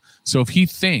deal. So if he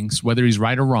thinks, whether he's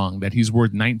right or wrong, that he's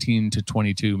worth 19 to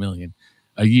 22 million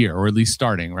a year, or at least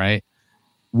starting, right?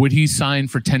 Would he sign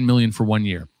for 10 million for 1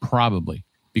 year? Probably,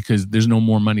 because there's no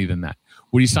more money than that.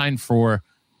 Would he sign for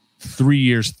 3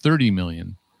 years, 30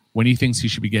 million, when he thinks he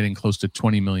should be getting close to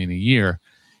 20 million a year?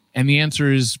 And the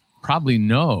answer is probably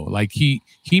no. Like he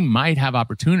might have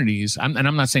opportunities. And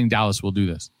I'm not saying Dallas will do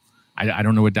this. I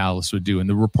don't know what Dallas would do. And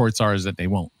the reports are is that they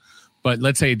won't. But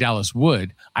let's say Dallas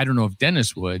would. I don't know if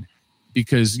Dennis would,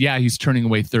 because yeah, he's turning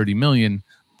away 30 million,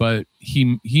 but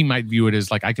he might view it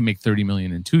as like, I can make 30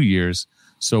 million in 2 years.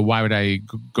 So why would I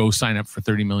go sign up for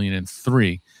 30 million in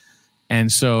 3?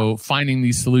 And so finding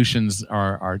these solutions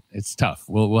are it's tough.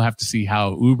 We'll have to see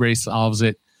how Oubre solves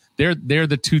it. They're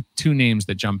the two names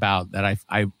that jump out that I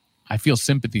feel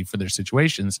sympathy for their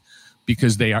situations,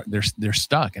 because they're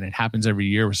stuck, and it happens every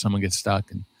year where someone gets stuck,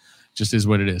 and just is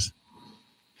what it is.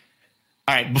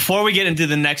 All right, before we get into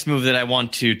the next move that I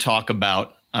want to talk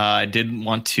about, I did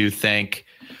want to thank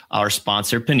our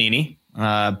sponsor, Panini.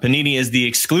 Panini is the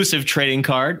exclusive trading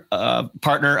card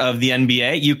partner of the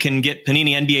NBA. You can get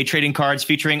Panini NBA trading cards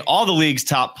featuring all the league's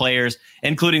top players,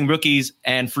 including rookies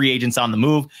and free agents on the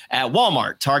move, at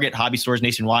Walmart, Target, hobby stores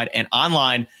nationwide, and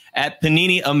online at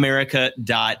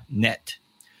PaniniAmerica.net.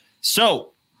 So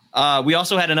we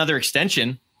also had another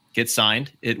extension get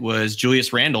signed. It was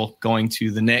Julius Randle going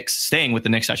to the Knicks, staying with the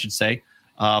Knicks, I should say.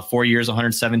 4 years,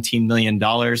 $117 million.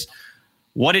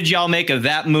 What did y'all make of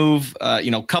that move?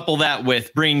 Couple that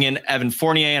with bringing in Evan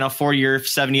Fournier in a 4-year,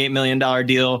 $78 million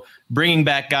deal, bringing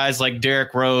back guys like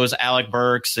Derrick Rose, Alec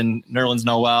Burks, and Nerlens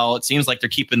Noel. It seems like they're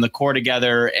keeping the core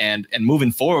together and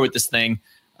moving forward with this thing.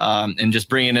 And just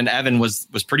bringing in Evan was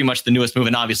pretty much the newest move,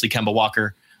 and obviously Kemba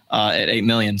Walker at $8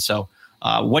 million. So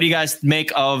what do you guys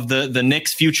make of the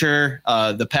Knicks' future,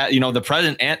 the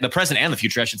present and the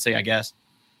future, I should say, I guess?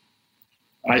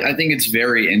 I think it's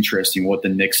very interesting what the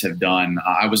Knicks have done.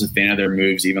 I was a fan of their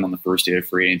moves even on the first day of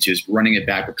free agency. Just running it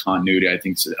back with continuity, I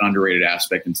think, is an underrated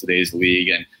aspect in today's league.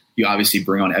 And you obviously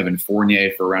bring on Evan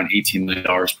Fournier for around $18 million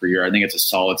per year. I think it's a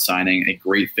solid signing, a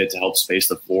great fit to help space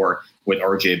the floor with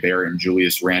RJ Barrett and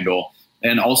Julius Randle.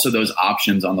 And also those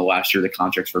options on the last year, the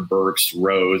contracts for Burks,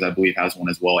 Rose, I believe has one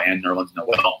as well, and Nerlens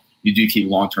Noel. You do keep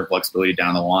long-term flexibility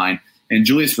down the line. And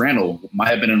Julius Randle might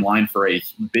have been in line for a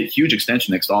huge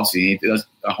extension next offseason. He does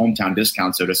a hometown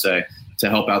discount, so to say, to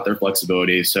help out their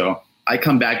flexibility. So I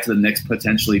come back to the Knicks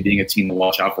potentially being a team to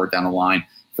watch out for down the line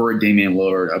for a Damian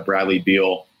Lillard, a Bradley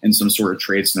Beal, in some sort of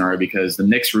trade scenario, because the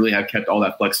Knicks really have kept all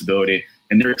that flexibility.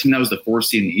 And they're a team that was the 4th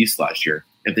seed in the East last year.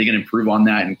 If they can improve on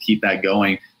that and keep that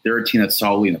going, they're a team that's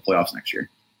solidly in the playoffs next year.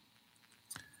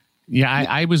 Yeah,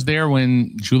 I was there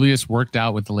when Julius worked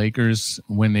out with the Lakers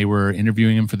when they were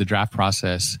interviewing him for the draft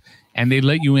process, and they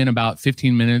let you in about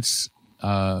 15 minutes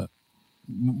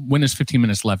when there's 15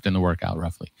 minutes left in the workout,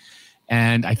 roughly.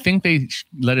 And I think they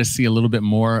let us see a little bit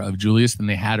more of Julius than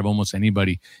they had of almost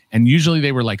anybody. And usually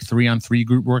they were like 3-on-3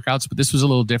 group workouts, but this was a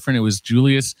little different. It was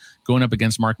Julius going up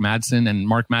against Mark Madsen, and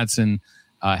Mark Madsen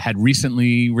had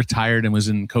recently retired and was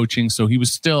in coaching, so he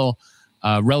was still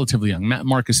relatively young.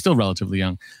 Mark is still relatively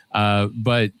young.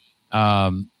 But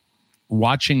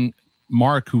watching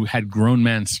Mark, who had grown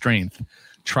man strength,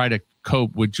 try to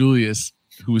cope with Julius,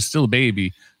 who was still a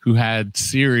baby, who had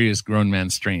serious grown man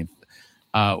strength,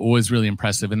 was really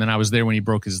impressive. And then I was there when he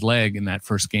broke his leg in that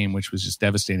first game, which was just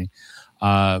devastating.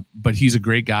 But he's a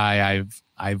great guy.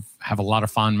 I have a lot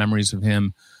of fond memories of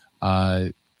him.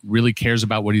 really cares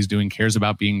about what he's doing, cares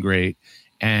about being great.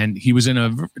 And he was in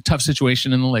a tough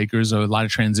situation in the Lakers, a lot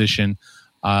of transition.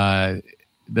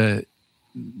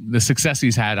 The success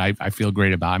he's had, I feel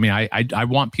great about. I mean, I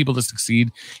want people to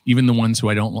succeed, even the ones who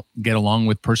I don't get along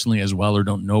with personally as well or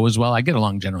don't know as well. I get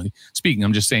along generally speaking.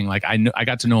 I'm just saying, like, I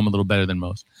got to know him a little better than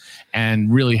most,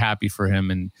 and really happy for him.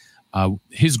 And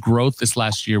his growth this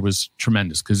last year was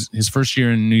tremendous, because his first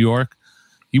year in New York,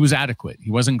 he was adequate. He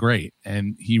wasn't great,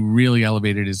 and he really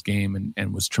elevated his game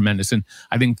and was tremendous. And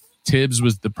I think Tibbs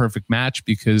was the perfect match,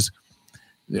 because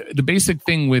the basic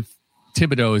thing with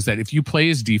Thibodeau is that if you play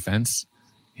his defense,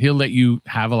 he'll let you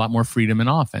have a lot more freedom in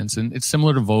offense. And it's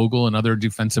similar to Vogel and other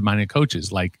defensive-minded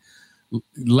coaches. Like,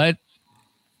 I'll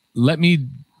let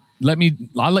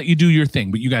you do your thing,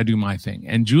 but you got to do my thing.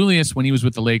 And Julius, when he was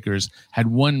with the Lakers, had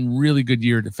one really good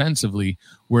year defensively,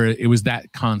 where it was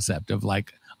that concept of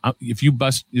like, if you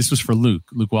bust, this was for Luke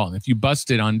Walton, if you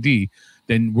busted on D,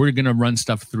 then we're going to run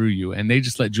stuff through you. And they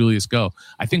just let Julius go.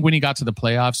 I think when he got to the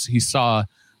playoffs, he saw,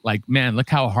 like, man, look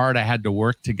how hard I had to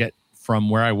work to get from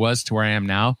where I was to where I am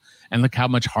now. And look how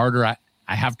much harder I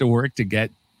have to work to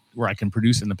get where I can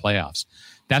produce in the playoffs.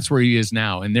 That's where he is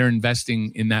now. And they're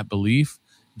investing in that belief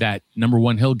that, number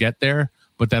one, he'll get there,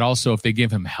 but that also, if they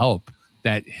give him help,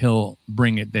 that he'll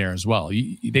bring it there as well.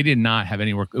 They did not have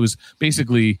any work. It was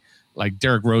basically like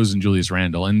Derrick Rose and Julius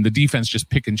Randle, and the defense just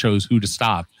pick and chose who to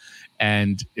stop.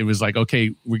 And it was like,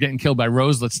 okay, we're getting killed by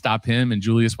Rose, let's stop him. And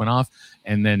Julius went off,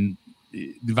 and then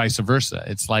vice versa.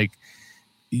 It's like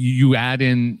you add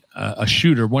in a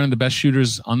shooter, one of the best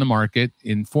shooters on the market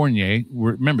in Fournier.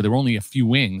 Remember, there were only a few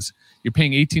wings. You're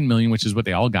paying $18 million, which is what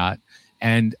they all got.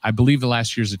 And I believe the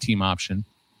last year's a team option.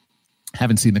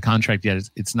 Haven't seen the contract yet.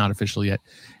 It's not official yet.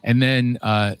 And then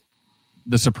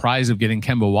the surprise of getting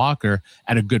Kemba Walker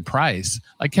at a good price,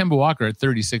 like Kemba Walker at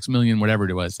 $36 million, whatever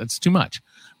it was. That's too much,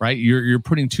 right? You're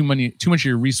putting too much of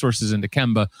your resources into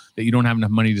Kemba that you don't have enough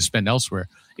money to spend elsewhere.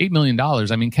 $8 million.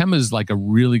 I mean, Kemba's like a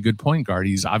really good point guard.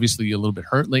 He's obviously a little bit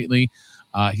hurt lately.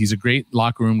 He's a great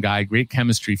locker room guy, great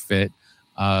chemistry fit,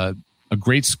 a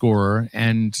great scorer,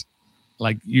 and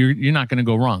like you're not going to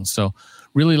go wrong. So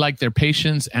really like their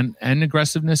patience and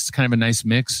aggressiveness. It's kind of a nice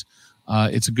mix.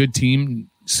 It's a good team.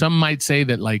 Some might say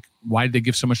that, like, why did they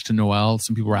give so much to Noel?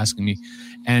 Some people were asking me.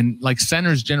 And like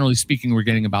centers, generally speaking, we're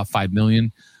getting about $5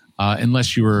 million,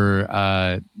 unless you were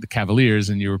the Cavaliers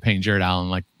and you were paying Jared Allen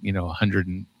like,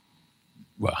 $100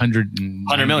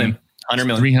 million.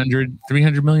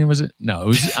 300 million, was it? No, it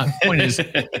was. The point is,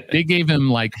 they gave him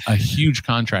like a huge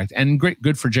contract, and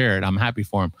good for Jared. I'm happy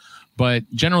for him. But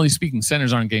generally speaking,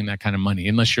 centers aren't getting that kind of money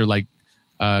unless you're like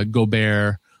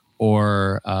Gobert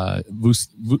or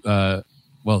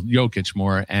Jokic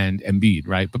more and Embiid,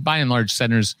 right? But by and large,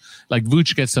 centers like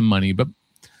Vooch gets some money, but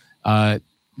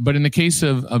in the case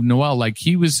of Noel, like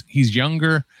he's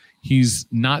younger. He's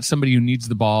not somebody who needs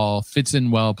the ball, fits in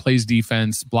well, plays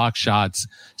defense, blocks shots,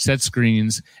 sets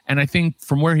screens. And I think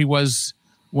from where he was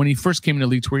when he first came into the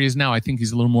league to where he is now, I think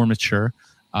he's a little more mature.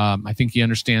 I think he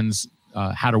understands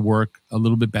how to work a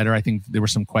little bit better. I think there were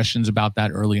some questions about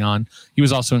that early on. He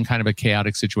was also in kind of a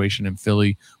chaotic situation in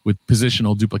Philly with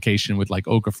positional duplication with like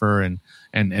Okafor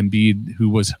and Embiid, who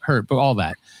was hurt, but all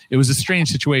that. It was a strange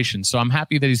situation. So I'm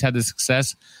happy that he's had the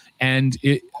success. And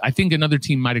I think another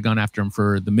team might have gone after him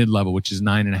for the mid-level, which is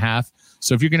 9.5.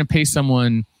 So if you're going to pay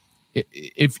someone,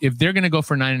 if they're going to go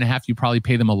for 9.5, you probably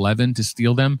pay them 11 to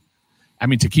steal them. I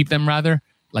mean, to keep them rather.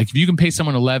 Like if you can pay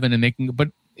someone 11 and they can, but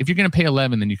if you're going to pay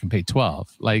 11, then you can pay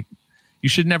 12. Like you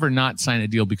should never not sign a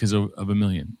deal because of $1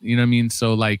 million. You know what I mean?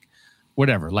 So like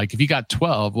whatever. Like if you got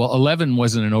 12, well, 11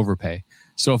 wasn't an overpay.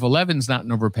 So if 11's not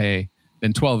an overpay,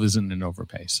 then 12 isn't an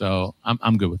overpay. So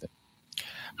I'm good with it.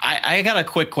 I got a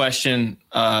quick question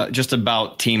just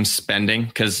about team spending,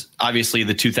 because obviously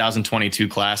the 2022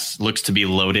 class looks to be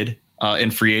loaded in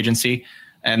free agency.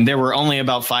 And there were only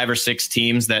about 5 or 6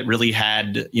 teams that really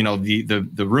had,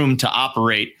 the room to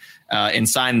operate and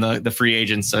sign the free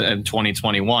agents in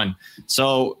 2021.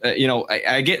 So,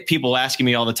 I get people asking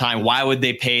me all the time, why would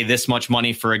they pay this much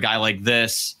money for a guy like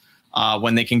this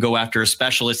when they can go after a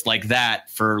specialist like that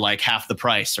for like half the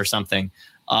price or something?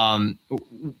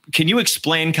 Can you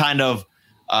explain kind of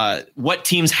what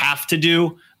teams have to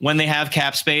do when they have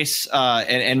cap space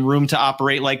and room to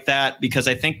operate like that? Because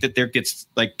I think that there gets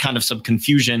like kind of some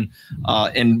confusion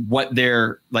in what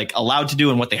they're like allowed to do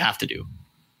and what they have to do.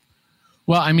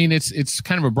 Well, I mean, it's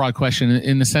kind of a broad question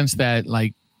in the sense that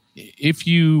like if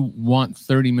you want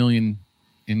 $30 million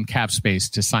in cap space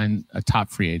to sign a top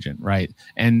free agent, right?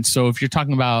 And so if you're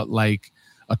talking about like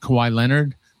a Kawhi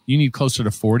Leonard, you need closer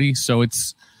to 40. So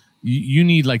it's you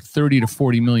need like 30 to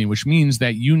 40 million, which means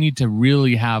that you need to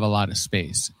really have a lot of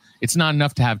space. It's not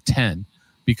enough to have 10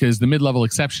 because the mid-level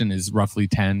exception is roughly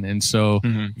 10. And so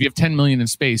if you have 10 million in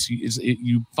space,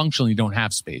 you functionally don't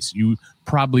have space. You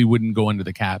probably wouldn't go under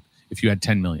the cap if you had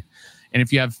 10 million. And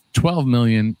if you have 12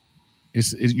 million,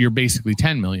 you're basically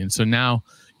 10 million. So now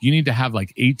you need to have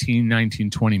like 18, 19,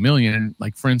 20 million.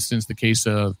 Like, for instance, the case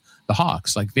of the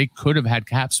Hawks, like they could have had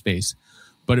cap space,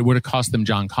 but it would have cost them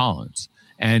John Collins.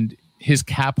 And his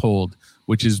cap hold,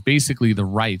 which is basically the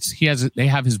rights, they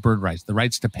have his bird rights, the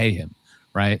rights to pay him,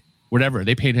 right? Whatever.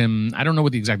 They paid him, I don't know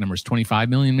what the exact number is, 25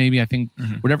 million maybe, I think.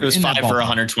 Whatever. It was 5 for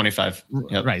 125.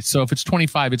 Yep. Right. So if it's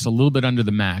 25, it's a little bit under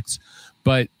the max.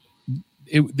 But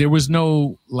there was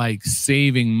no like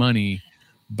saving money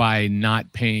by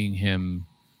not paying him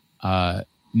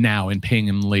now and paying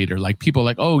him later. Like people are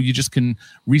like, oh, you just can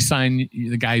re-sign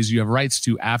the guys you have rights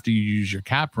to after you use your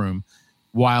cap room.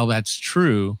 While that's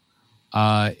true,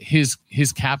 his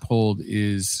cap hold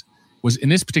was in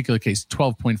this particular case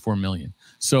 12.4 million.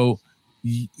 So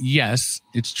yes,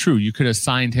 it's true. You could have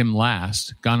signed him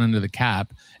last, gone under the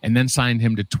cap, and then signed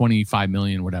him to 25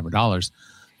 million whatever dollars.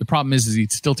 The problem is he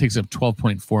still takes up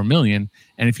 12.4 million.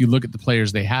 And if you look at the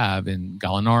players they have in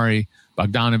Gallinari,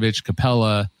 Bogdanovich,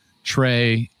 Capella,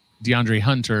 Trey, DeAndre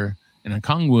Hunter, and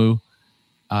Okongwu,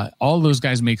 all those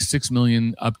guys make $6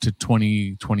 million up to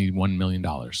 $21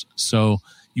 million. So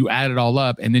you add it all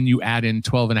up, and then you add in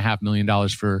 $12.5 million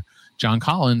for John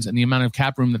Collins, and the amount of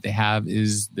cap room that they have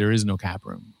there is no cap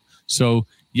room. So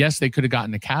yes, they could have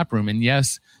gotten a cap room, and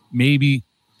yes, maybe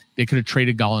they could have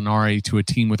traded Gallinari to a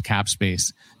team with cap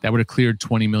space that would have cleared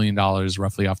 $20 million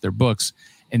roughly off their books,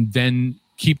 and then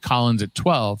keep Collins at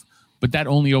 12. But that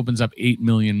only opens up $8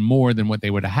 million more than what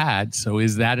they would have had. So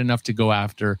is that enough to go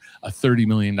after a $30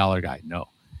 million guy? No.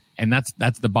 And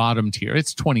that's the bottom tier.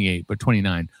 It's 28, but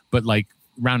 29. But like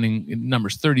rounding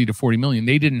numbers, 30 to 40 million,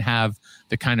 they didn't have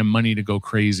the kind of money to go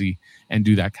crazy and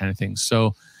do that kind of thing.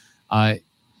 So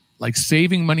like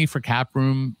saving money for cap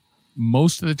room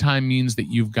most of the time means that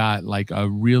you've got like a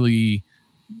really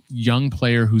young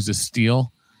player who's a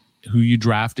steal, who you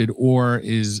drafted, or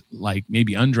is like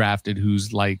maybe undrafted,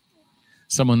 who's like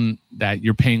someone that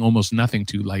you're paying almost nothing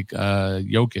to, like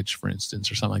Jokic, for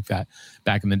instance, or something like that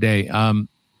back in the day.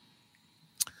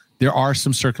 There are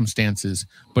some circumstances,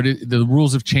 but the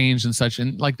rules have changed and such.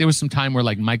 And like there was some time where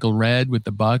like Michael Redd with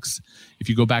the Bucks, if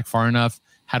you go back far enough,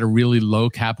 had a really low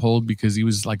cap hold because he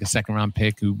was like a second round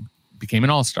pick who became an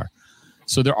all-star.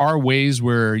 So there are ways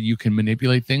where you can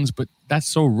manipulate things, but that's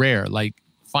so rare. Like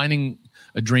finding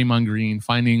a Draymond Green,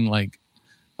 finding like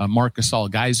a Marc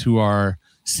Gasol, guys who are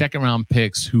second round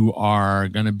picks who are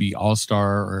going to be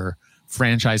all-star or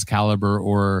franchise caliber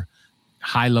or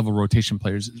high level rotation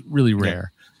players is really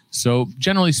rare. Yeah. So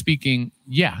generally speaking,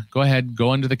 yeah, go ahead,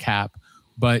 go under the cap.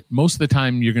 But most of the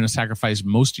time you're going to sacrifice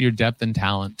most of your depth and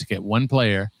talent to get one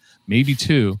player, maybe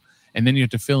two. And then you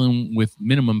have to fill in with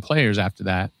minimum players after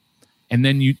that. And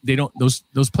then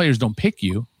those players don't pick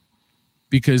you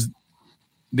because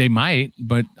they might,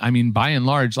 but I mean, by and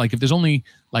large, like if there's only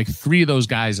like 3 of those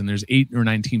guys and there's 8 or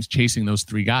 9 teams chasing those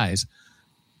 3 guys,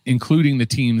 including the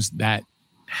teams that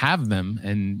have them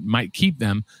and might keep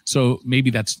them. So maybe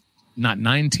that's not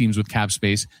 9 teams with cap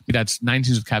space, but that's 9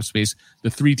 teams with cap space. The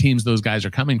 3 teams those guys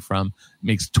are coming from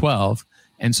makes 12.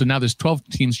 And so now there's 12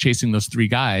 teams chasing those 3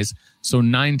 guys. So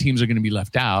 9 teams are going to be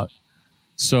left out.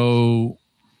 So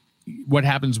what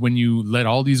happens when you let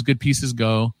all these good pieces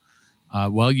go?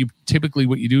 Well, you typically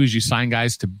what you do is you sign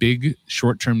guys to big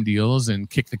short-term deals and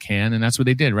kick the can, and that's what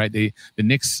they did, right? The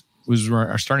Knicks was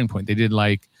our starting point. They did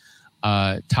like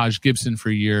Taj Gibson for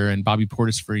a year and Bobby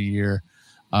Portis for a year,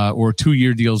 or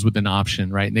 2-year deals with an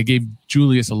option, right? And they gave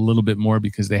Julius a little bit more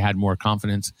because they had more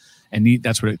confidence, and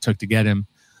that's what it took to get him.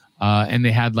 And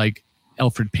they had like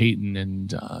Elfrid Payton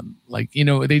and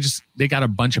they got a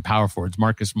bunch of power forwards,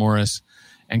 Marcus Morris,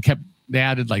 and they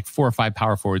added like 4 or 5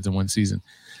 power forwards in one season.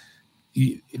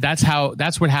 That's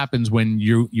what happens when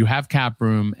you have cap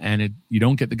room and you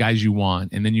don't get the guys you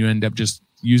want, and then you end up just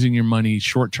using your money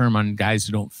short term on guys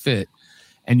who don't fit,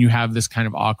 and you have this kind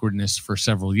of awkwardness for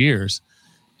several years.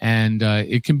 And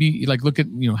it can be like, look at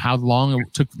how long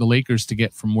it took the Lakers to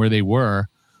get from where they were,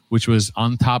 which was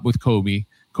on top with Kobe.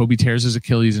 Kobe tears his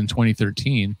Achilles in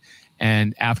 2013,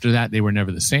 and after that they were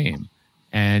never the same.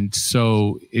 And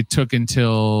so it took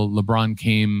until LeBron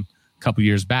came couple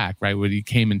years back, right, when he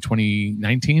came in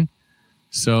 2019.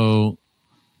 So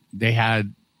they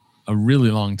had a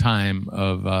really long time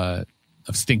of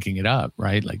stinking it up,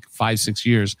 right? Like 5-6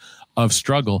 years of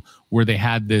struggle where they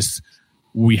had this,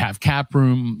 we have cap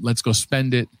room, let's go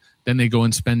spend it. then they go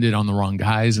and spend it on the wrong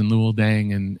guys and Luol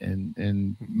Deng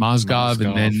and Mozgov,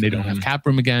 and then they don't have cap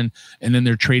room again. And then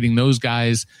they're trading those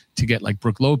guys to get like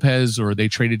Brook Lopez, or they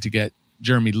traded to get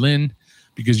Jeremy Lin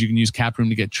because you can use cap room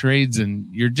to get trades. And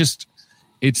you're just,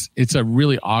 it's a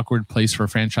really awkward place for a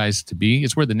franchise to be.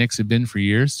 It's where the Knicks have been for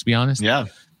years, to be honest. Yeah.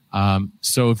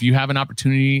 So if you have an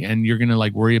opportunity and you're going to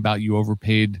like worry about you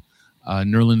overpaid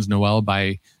Nerlens Noel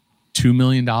by $2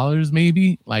 million,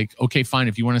 maybe, like, okay, fine.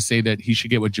 If you want to say that he should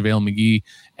get what JaVale McGee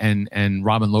and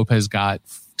Robin Lopez got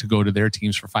to go to their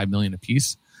teams for $5 million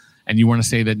apiece, and you want to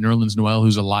say that Nerlens Noel,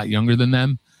 who's a lot younger than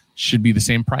them, should be the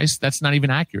same price, that's not even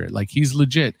accurate. Like, he's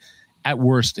legit, at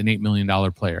worst, an $8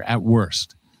 million player, at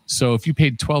worst. So if you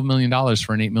paid $12 million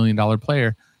for an $8 million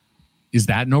player, is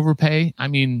that an overpay? I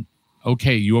mean,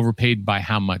 okay, you overpaid by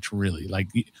how much, really? Like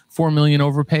 $4 million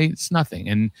overpay? It's nothing.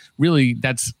 And really,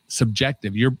 that's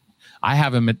subjective. I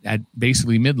have him at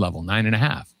basically mid-level,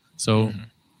 9.5. So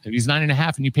if he's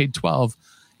 9.5 and you paid 12,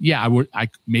 yeah,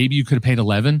 maybe you could have paid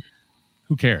 11.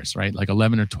 Who cares, right? Like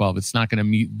 11 or 12. It's not going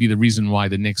to be the reason why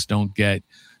the Knicks don't get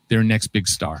their next big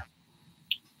star.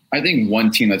 I think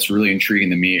one team that's really intriguing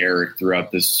to me, Eric,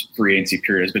 throughout this free agency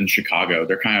period has been Chicago.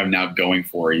 They're kind of now going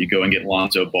for it. You go and get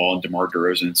Lonzo Ball and DeMar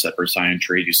DeRozan set for sign and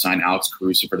trade. You sign Alex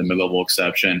Caruso for the mid-level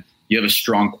exception. You have a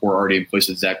strong core already in place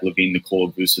with Zach LaVine,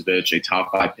 Nikola Vucevic, a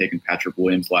top 5 pick, and Patrick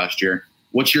Williams last year.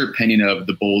 What's your opinion of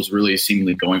the Bulls really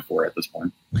seemingly going for it at this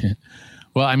point?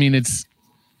 Well, I mean, it's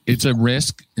a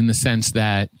risk in the sense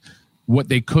that what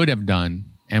they could have done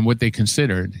and what they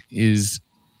considered is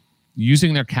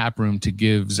using their cap room to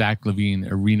give Zach LaVine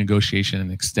a renegotiation and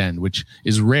extend, which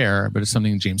is rare, but it's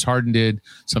something James Harden did,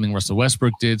 something Russell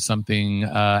Westbrook did, something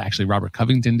actually Robert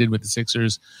Covington did with the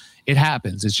Sixers. It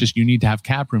happens. It's just you need to have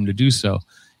cap room to do so.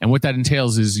 And what that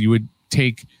entails is you would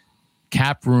take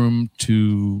cap room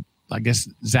to, I guess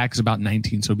Zach is about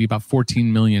 19, so it'd be about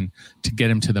 14 million to get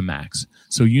him to the max.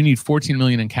 So you need 14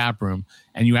 million in cap room,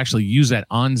 and you actually use that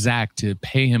on Zach to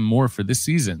pay him more for this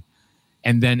season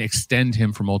and then extend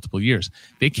him for multiple years.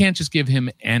 They can't just give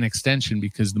him an extension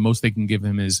because the most they can give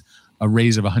him is a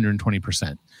raise of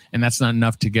 120%. And that's not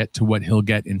enough to get to what he'll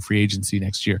get in free agency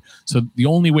next year. So the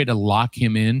only way to lock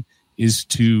him in is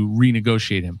to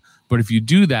renegotiate him. But if you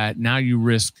do that, now you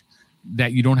risk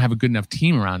that you don't have a good enough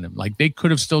team around him. Like, they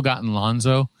could have still gotten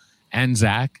Lonzo and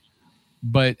Zach,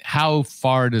 but how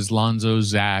far does Lonzo,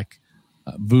 Zach,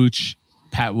 Vooch,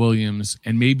 Pat Williams,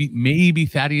 and maybe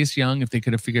Thaddeus Young, if they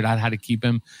could have figured out how to keep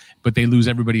him, but they lose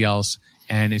everybody else,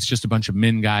 and it's just a bunch of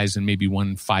min guys and maybe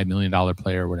one $5 million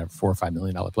player or whatever, $4 or $5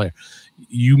 million player.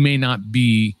 You may not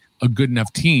be a good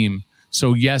enough team.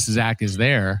 So yes, Zach is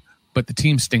there, but the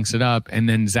team stinks it up. And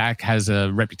then Zach has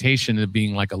a reputation of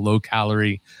being like a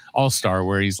low-calorie all-star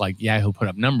where he's like, yeah, he'll put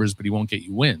up numbers, but he won't get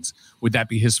you wins. Would that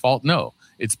be his fault? No.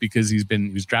 It's because he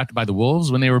was drafted by the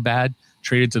Wolves when they were bad,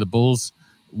 traded to the Bulls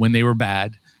when they were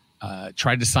bad,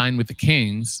 tried to sign with the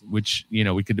Kings, which, you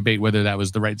know, we could debate whether that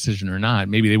was the right decision or not.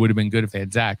 Maybe they would have been good if they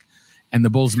had Zach. And the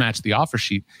Bulls matched the offer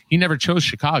sheet. He never chose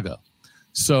Chicago.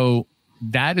 So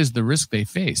that is the risk they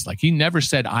face. Like, he never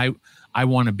said, I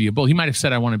want to be a Bull. He might have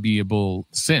said, I want to be a Bull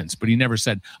since, but he never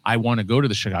said, I want to go to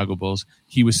the Chicago Bulls.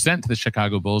 He was sent to the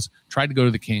Chicago Bulls, tried to go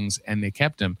to the Kings, and they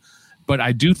kept him. But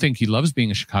I do think he loves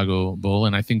being a Chicago Bull,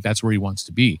 and I think that's where he wants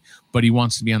to be. But he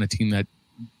wants to be on a team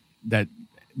that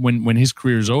when his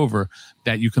career is over,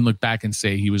 that you can look back and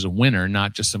say he was a winner,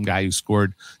 not just some guy who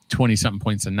scored 20-something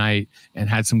points a night and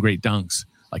had some great dunks.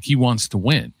 Like, he wants to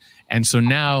win. And so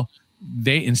now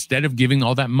they, instead of giving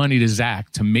all that money to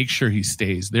Zach to make sure he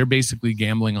stays, they're basically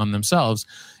gambling on themselves.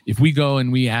 If we go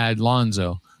and we add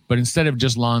Lonzo, but instead of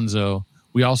just Lonzo,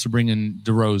 we also bring in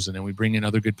DeRozan and we bring in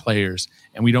other good players,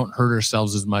 and we don't hurt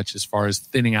ourselves as much as far as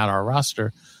thinning out our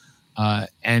roster.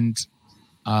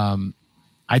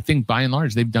 I think by and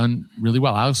large, they've done really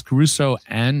well. Alex Caruso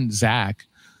and Zach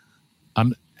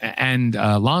and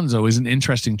Lonzo is an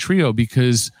interesting trio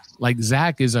because, like,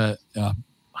 Zach is a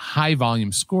high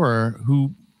volume scorer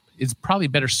who is probably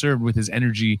better served with his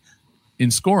energy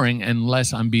in scoring and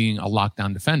less on being a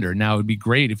lockdown defender. Now, it would be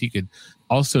great if he could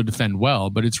also defend well,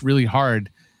 but it's really hard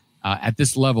at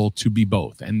this level to be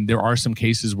both. And there are some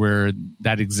cases where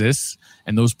that exists,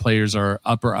 and those players are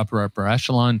upper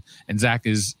echelon, and Zach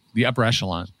is the upper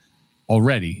echelon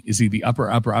already. Is he the upper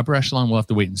echelon? We'll have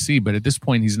to wait and see. But at this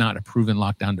point, he's not a proven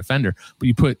lockdown defender. But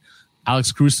you put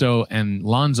Alex Caruso and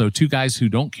Lonzo, two guys who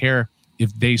don't care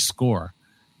if they score.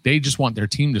 They just want their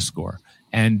team to score.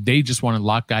 And they just want to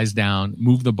lock guys down,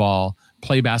 move the ball,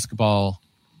 play basketball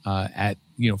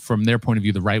from their point of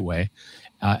view the right way.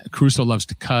 Caruso loves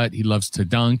to cut. He loves to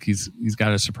dunk. He's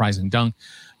got a surprising dunk.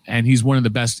 And he's one of the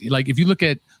best. Like, if you look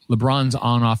at LeBron's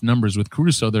on-off numbers with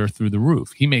Caruso, they're through the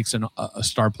roof. He makes a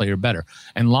star player better.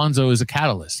 And Lonzo is a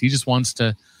catalyst. He just wants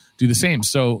to do the same.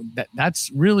 So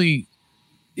that's really,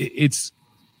 it's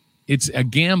a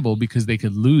gamble because they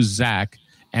could lose Zach,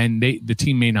 and the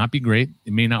team may not be great.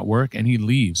 It may not work, and he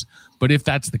leaves. But if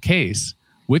that's the case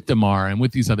with DeMar and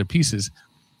with these other pieces,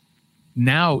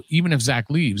 now, even if Zach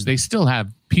leaves, they still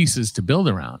have pieces to build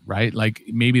around, right? Like,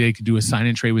 maybe they could do a sign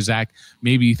and trade with Zach.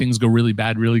 Maybe things go really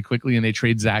bad really quickly and they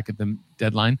trade Zach at the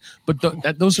deadline. But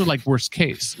those are like worst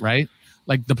case, right?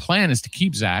 Like, the plan is to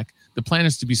keep Zach. The plan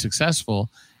is to be successful.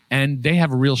 And they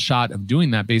have a real shot of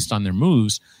doing that based on their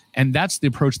moves. And that's the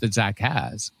approach that Zach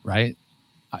has, right?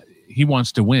 He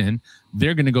wants to win.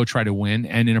 They're going to go try to win.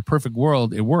 And in a perfect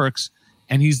world, it works.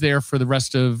 And he's there for the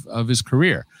rest of his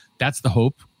career. That's the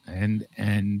hope.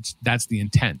 And that's the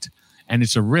intent. And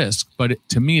it's a risk, but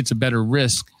to me, it's a better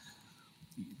risk,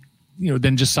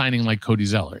 than just signing like Cody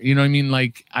Zeller. You know what I mean?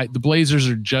 Like, the Blazers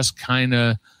are just kind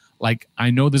of like, I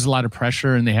know there's a lot of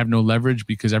pressure and they have no leverage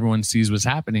because everyone sees what's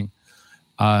happening.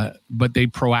 But they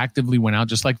proactively went out,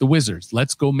 just like the Wizards.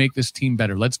 Let's go make this team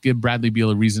better. Let's give Bradley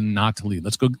Beal a reason not to leave.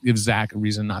 Let's go give Zach a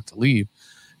reason not to leave.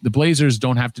 The Blazers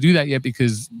don't have to do that yet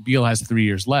because Beal has 3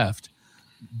 years left.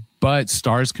 But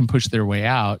stars can push their way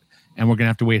out, and we're going to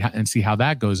have to wait and see how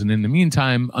that goes. And in the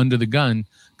meantime, under the gun,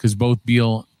 because both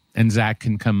Beal and Zach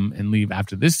can come and leave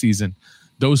after this season,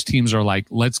 those teams are like,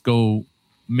 let's go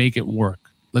make it work.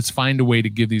 Let's find a way to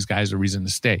give these guys a reason to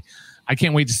stay. I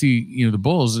can't wait to see the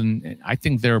Bulls, and I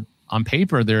think they're, on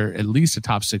paper, they're at least a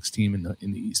top 6 team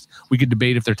in the East. We could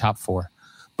debate if they're top 4,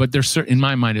 but they're, in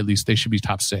my mind at least, they should be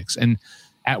top 6, and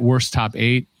at worst top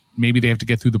 8. Maybe they have to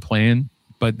get through the play-in,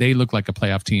 but they look like a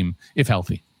playoff team if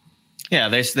healthy. Yeah,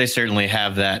 they certainly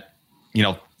have that,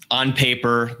 on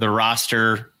paper, the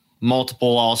roster,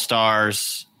 multiple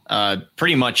all-stars,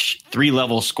 pretty much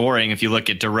 3-level scoring. If you look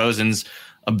at DeRozan's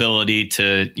ability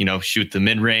to, shoot the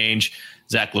mid-range,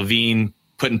 Zach LaVine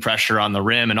putting pressure on the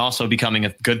rim and also becoming a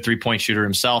good 3-point shooter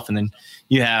himself. And then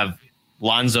you have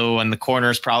Lonzo in the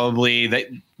corners, probably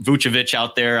Vucevic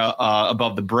out there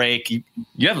above the break.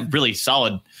 You have a really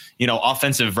solid,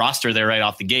 offensive roster there right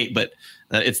off the gate, but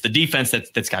it's the defense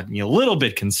that's got me a little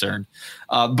bit concerned.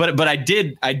 But I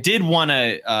did want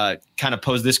to kind of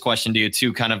pose this question to you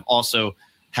too, kind of also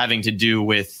having to do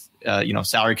with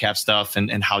salary cap stuff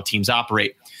and how teams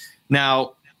operate.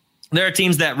 Now, there are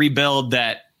teams that rebuild,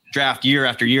 that draft year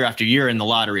after year after year in the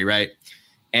lottery, right?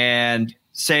 And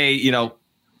say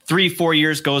 3-4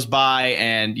 years goes by,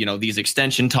 and these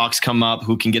extension talks come up.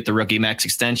 Who can get the rookie max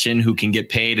extension? Who can get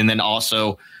paid? And then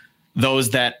also those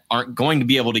that aren't going to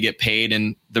be able to get paid,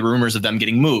 and the rumors of them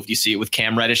getting moved. You see it with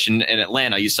Cam Reddish in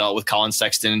Atlanta. You saw it with Colin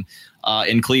Sexton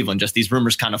in Cleveland. Just these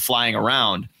rumors kind of flying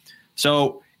around.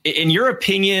 So, in your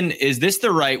opinion, is this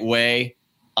the right way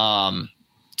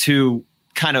to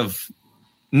kind of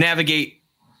navigate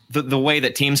the way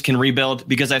that teams can rebuild?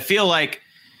 Because I feel like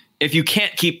if you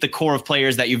can't keep the core of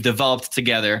players that you've developed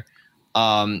together,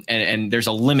 and there's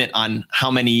a limit on how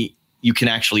many you can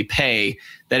actually pay,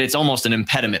 that it's almost an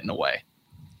impediment in a way.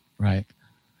 Right.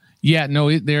 Yeah, no,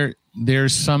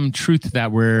 there's some truth to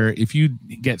that, where if you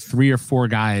get 3 or 4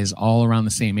 guys all around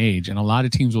the same age, and a lot of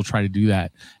teams will try to do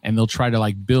that, and they'll try to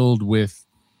like build with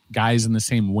guys in the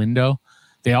same window.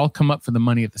 They all come up for the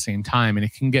money at the same time, and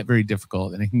it can get very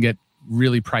difficult, and it can get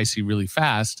really pricey really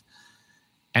fast.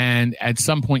 And at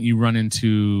some point you run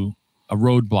into a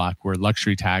roadblock where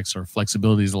luxury tax or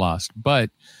flexibility is lost.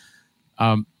 But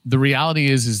the reality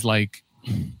is like,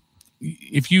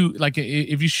 if you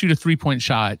shoot a 3-point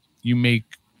shot,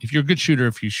 if you're a good shooter,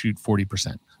 if you shoot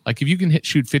 40%, like if you can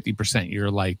shoot 50%, you're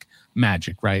like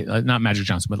Magic, right? Not Magic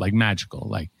Johnson, but like magical,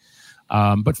 like,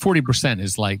 but 40%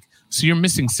 is like, so you're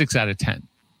missing 6 out of 10,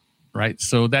 right?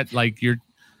 So that like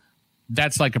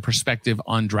that's like a perspective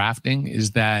on drafting,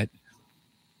 is that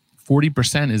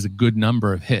 40% is a good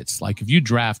number of hits. Like if you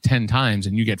draft 10 times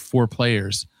and you get 4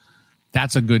 players,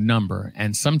 that's a good number.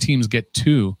 And some teams get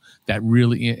 2 that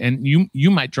really, and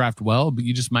you might draft well, but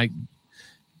you just might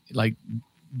like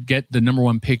get the number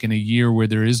 1 pick in a year where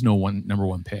there is no number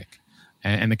 1 pick.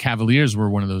 And the Cavaliers were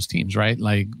one of those teams, right?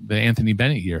 Like the Anthony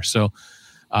Bennett year. So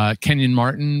Kenyon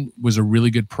Martin was a really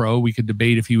good pro. We could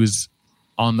debate if he was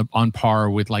on par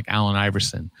with like Allen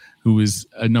Iverson, who was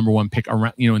a number 1 pick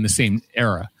around, in the same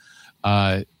era.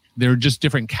 They're just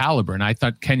different caliber. And I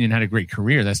thought Kenyon had a great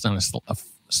career. That's not a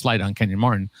slight on Kenyon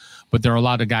Martin, but there are a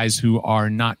lot of guys who are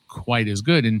not quite as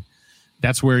good. And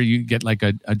that's where you get like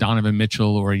a Donovan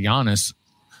Mitchell or a Giannis,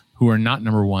 who are not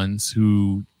number 1s,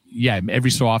 who, yeah, every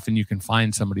so often you can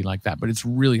find somebody like that, but it's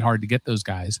really hard to get those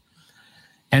guys.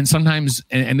 And sometimes,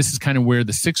 and this is kind of where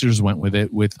the Sixers went with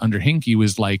it, with under Hinkie,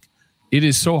 was like, it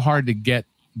is so hard to get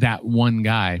that one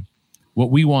guy. What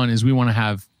we want to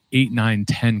have 8, 9,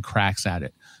 10 cracks at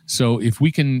it. So if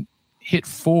we can hit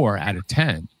 4 out of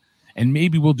 10, and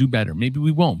maybe we'll do better, maybe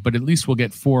we won't, but at least we'll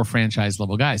get 4 franchise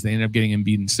level guys. They ended up getting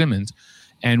Embiid and Simmons,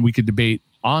 and we could debate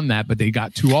on that, but they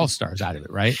got 2 all-stars out of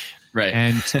it, right? Right.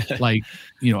 And like,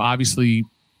 obviously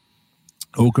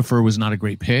Okafor was not a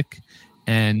great pick,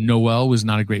 and Noel was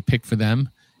not a great pick for them.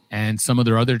 And some of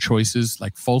their other choices,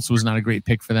 like Fultz, was not a great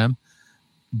pick for them.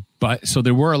 But so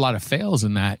there were a lot of fails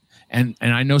in that. And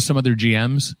I know some other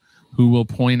GMs who will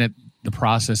point at the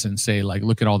process and say, like,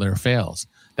 look at all their fails.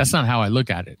 That's not how I look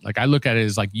at it. Like, I look at it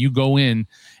as like, you go in,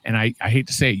 and I hate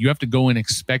to say it, you have to go in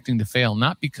expecting to fail,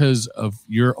 not because of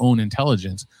your own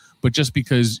intelligence, but just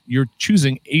because you're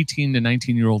choosing 18 to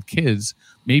 19-year-old kids,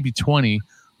 maybe 20,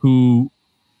 who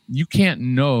you can't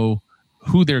know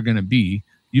who they're going to be.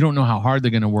 You don't know how hard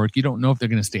they're going to work. You don't know if they're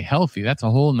going to stay healthy. That's a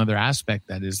whole nother aspect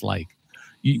that is like,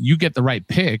 you get the right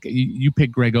pick. You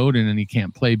pick Greg Oden and he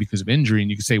can't play because of injury.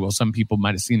 And you can say, well, some people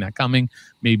might have seen that coming.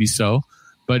 Maybe so.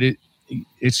 But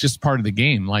it's just part of the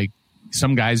game. Like,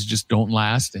 some guys just don't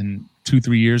last. And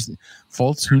 2-3 years,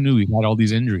 Fultz, who knew he had all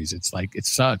these injuries? It's like, it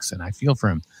sucks. And I feel for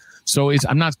him. So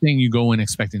I'm not saying you go in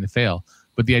expecting to fail.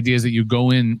 But the idea is that you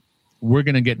go in, we're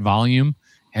going to get volume,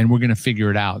 and we're going to figure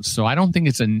it out. So I don't think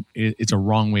it's a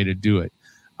wrong way to do it.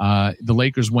 The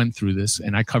Lakers went through this,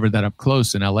 and I covered that up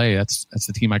close in LA. That's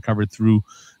the team I covered through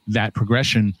that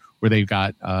progression where they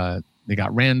got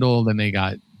Randall, then they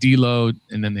got D'Lo,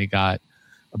 and then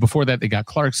before that they got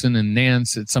Clarkson and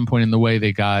Nance. At some point in the way,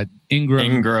 they got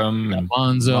Ingram,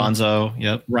 Lonzo.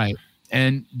 Yep. Right.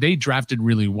 And they drafted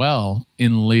really well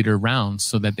in later rounds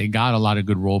so that they got a lot of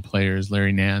good role players,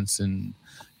 Larry Nance, and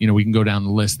we can go down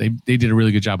the list. They did a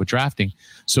really good job with drafting.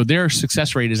 So their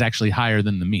success rate is actually higher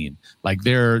than the mean. Like,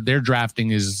 their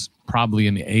drafting is probably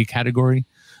in the A category,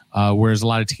 whereas a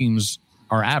lot of teams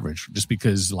are average, just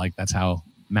because, like, that's how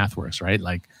math works, right?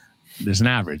 Like, there's an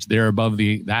average. They're above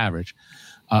the average.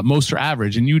 Most are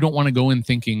average, and you don't want to go in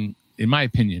thinking, in my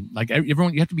opinion, like,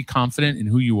 everyone, you have to be confident in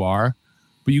who you are,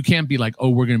 but you can't be like, oh,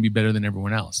 we're going to be better than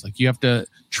everyone else. Like, you have to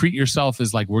treat yourself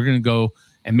as like, we're going to go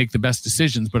and make the best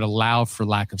decisions, but allow for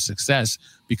lack of success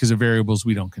because of variables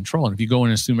we don't control. And if you go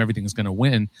and assume everything is going to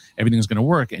win, everything is going to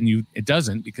work, and it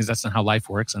doesn't, because that's not how life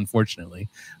works, unfortunately,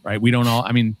 right? We don't all,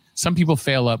 some people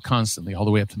fail up constantly all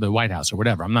the way up to the White House or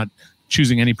whatever. I'm not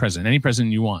choosing any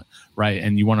president you want, right?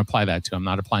 And you want to apply that to, I'm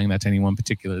not applying that to anyone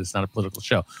particular. It's not a political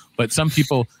show, but some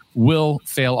people will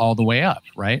fail all the way up,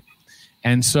 right?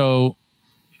 And so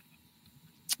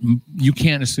you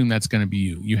can't assume that's going to be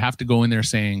you. You have to go in there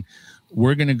saying,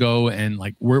 we're going to go and,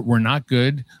 like, we're not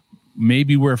good.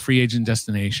 Maybe we're a free agent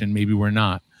destination. Maybe we're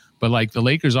not. But, like, the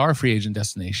Lakers are a free agent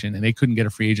destination, and they couldn't get a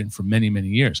free agent for many, many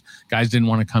years. Guys didn't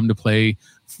want to come to play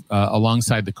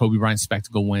alongside the Kobe Bryant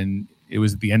spectacle when it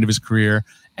was at the end of his career,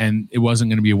 and it wasn't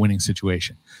going to be a winning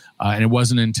situation. And it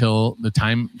wasn't until the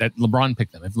time that LeBron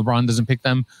picked them. If LeBron doesn't pick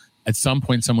them, at some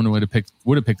point someone would have picked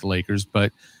the Lakers.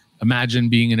 But imagine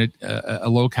being in a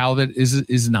locale that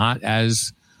is not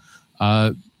as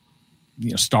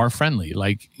star friendly.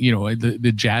 Like,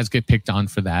 the Jazz get picked on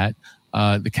for that.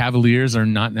 The Cavaliers are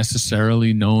not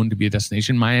necessarily known to be a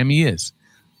destination. Miami is.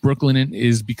 Brooklyn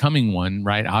is becoming one,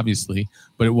 right? Obviously,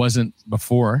 but it wasn't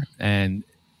before. And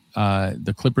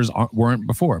the Clippers weren't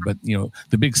before. But,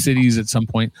 the big cities at some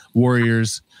point,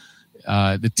 Warriors,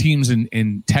 the teams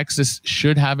in Texas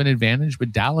should have an advantage,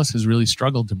 but Dallas has really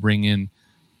struggled to bring in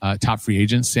top free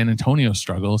agents. San Antonio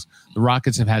struggles. The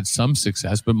Rockets have had some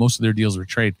success, but most of their deals were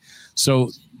trade. So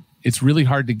it's really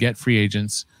hard to get free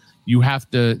agents. You have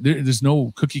to, there's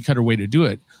no cookie cutter way to do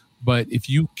it. But if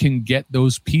you can get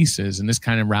those pieces, and this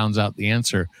kind of rounds out the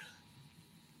answer,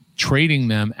 trading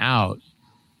them out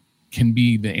can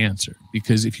be the answer.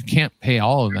 Because if you can't pay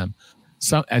all of them,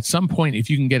 at some point, if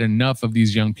you can get enough of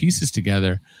these young pieces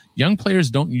together, young players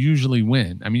don't usually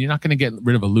win. You're not going to get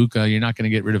rid of a Luka. You're not going to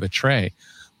get rid of a Trey.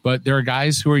 But there are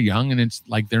guys who are young, and it's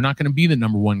like they're not going to be the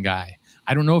number one guy.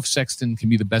 I don't know if Sexton can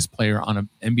be the best player on an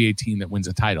NBA team that wins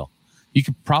a title. He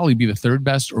could probably be the third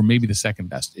best or maybe the second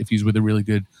best if he's with a really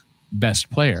good best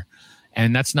player.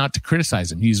 And that's not to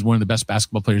criticize him. He's one of the best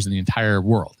basketball players in the entire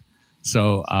world.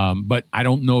 So, but I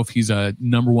don't know if he's a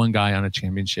number one guy on a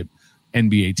championship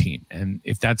NBA team. And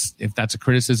if that's a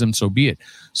criticism, so be it.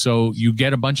 So you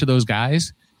get a bunch of those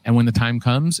guys, and when the time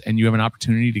comes and you have an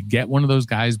opportunity to get one of those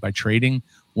guys by trading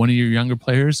one of your younger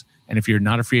players, and if you're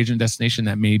not a free agent destination,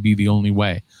 that may be the only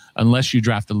way, unless you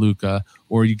draft a Luka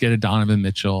or you get a Donovan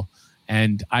Mitchell.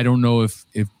 And I don't know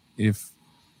if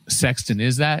Sexton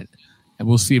is that. And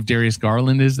we'll see if Darius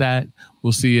Garland is that.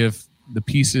 We'll see if the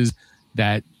pieces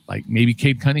that, like maybe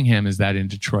Cade Cunningham is that in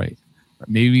Detroit.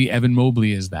 Maybe Evan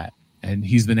Mobley is that, and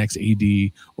he's the next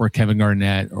AD, or Kevin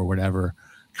Garnett or whatever,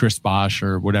 Chris Bosh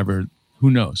or whatever. Who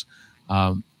knows?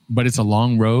 But it's a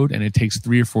long road, and it takes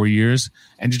 3 or 4 years.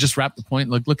 And to just wrap the point,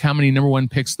 look how many number 1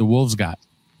 picks the Wolves got.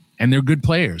 And they're good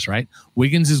players, right?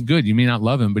 Wiggins is good. You may not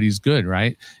love him, but he's good,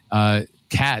 right?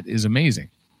 Cat is amazing.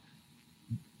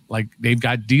 Like, they've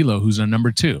got D'Lo, who's a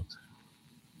number 2,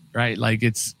 right? Like,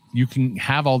 you can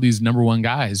have all these number 1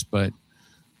 guys, but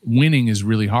winning is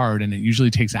really hard, and it usually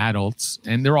takes adults,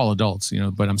 and they're all adults,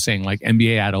 but I'm saying like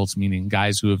NBA adults, meaning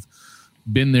guys who have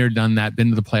been there, done that, been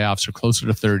to the playoffs, or closer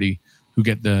to 30,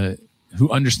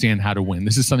 who understand how to win.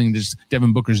 This is something that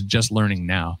Devin Booker's just learning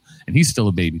now, and he's still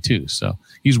a baby too, so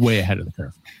he's way ahead of the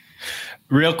curve.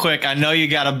 Real quick, I know you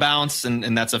got to bounce,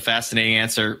 and that's a fascinating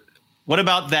answer. What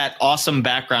about that awesome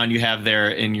background you have there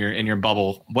in your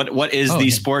bubble? What is the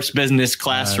sports business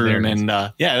classroom?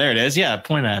 There it is. Yeah,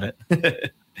 point at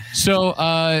it. So,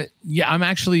 I'm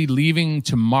actually leaving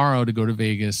tomorrow to go to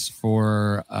Vegas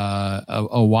for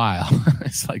a while.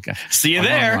 It's like see you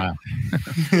there.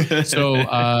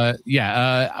 So,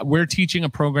 we're teaching a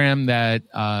program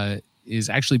that is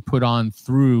actually put on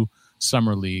through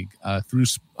Summer League, through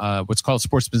what's called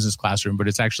Sports Business Classroom, but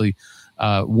it's actually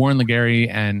Warren Legary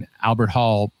and Albert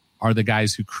Hall are the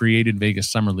guys who created Vegas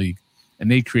Summer League,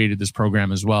 and they created this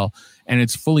program as well. And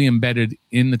it's fully embedded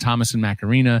in the Thomas and Mack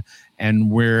Arena.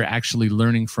 And we're actually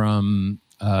learning from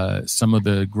some of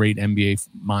the great NBA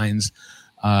minds,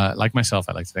 like myself,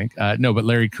 I like to think. But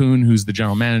Larry Kuhn, who's the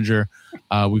general manager.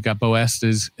 We've got Bo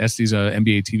Estes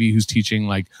NBA TV, who's teaching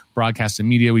like broadcast and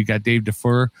media. We've got Dave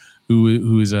DeFur,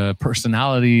 who is a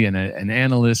personality and an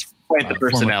analyst. Quite the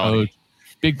personality. Coach,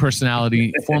 big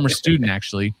personality, former student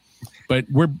actually. But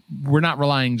we're not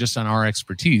relying just on our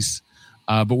expertise.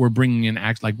 But we're bringing in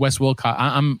like Wes Wilcox.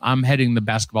 I'm heading the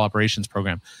basketball operations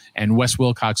program, and Wes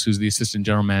Wilcox, who's the assistant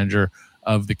general manager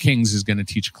of the Kings, is going to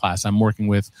teach a class. I'm working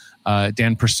with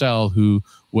Dan Purcell, who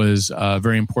was a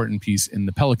very important piece in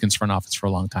the Pelicans front office for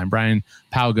a long time. Brian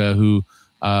Pauga, who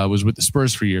was with the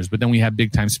Spurs for years. But then we have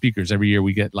big time speakers every year.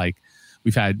 We've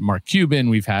had Mark Cuban,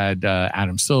 we've had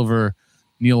Adam Silver,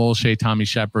 Neil Olshey, Tommy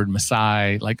Shepard,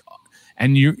 Masai,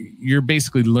 and you're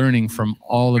basically learning from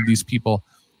all of these people.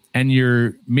 And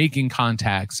you're making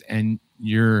contacts, and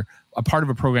you're a part of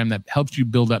a program that helps you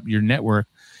build up your network.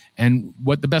 And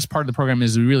what the best part of the program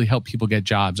is, we really help people get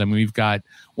jobs. I mean, we've got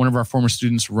one of our former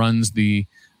students runs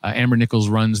Amber Nichols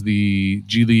runs the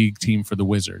G League team for the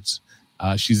Wizards.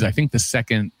 She's, I think, the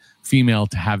second female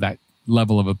to have that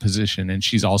level of a position, and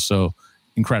she's also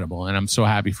incredible. And I'm so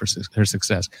happy for her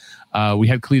success. We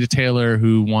had Kalita Taylor,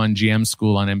 who won GM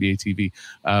school on NBA TV.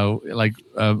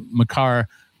 Makar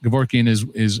Gavorkian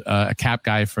is a cap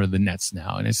guy for the Nets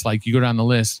now. And it's like you go down the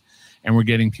list and we're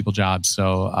getting people jobs.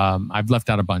 So I've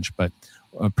left out a bunch, but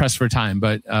pressed for time.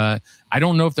 But I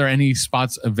don't know if there are any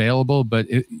spots available, but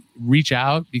reach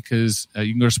out because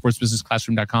you can go to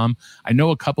sportsbusinessclassroom.com. I know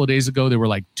a couple of days ago there were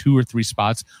like 2 or 3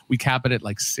 spots. We cap it at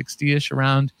like 60-ish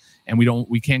around, and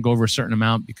we can't go over a certain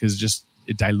amount because just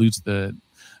it dilutes the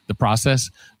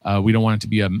process. We don't want it to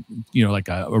be a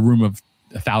room of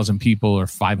 1,000 people or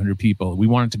 500 people. We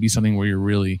want it to be something where you're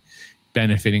really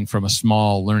benefiting from a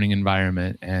small learning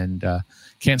environment, and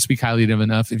can't speak highly of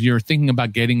enough. If you're thinking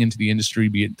about getting into the industry,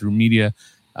 be it through media,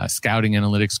 scouting,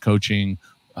 analytics, coaching,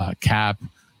 cap,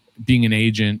 being an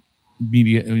agent,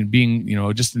 media, being,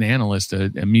 just an analyst, a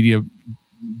media,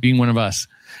 being one of us,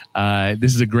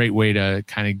 this is a great way to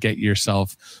kind of get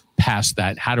yourself past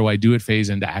that how do I do it phase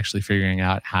into actually figuring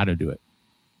out how to do it.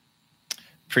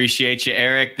 Appreciate you,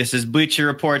 Eric. This is Bleacher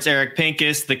Report's Eric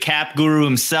Pincus, the cap guru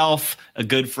himself, a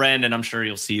good friend, and I'm sure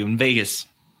you'll see you in Vegas.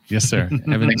 Yes, sir.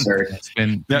 Thanks, Eric.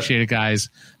 Appreciate it, guys.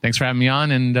 Thanks for having me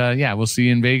on, and we'll see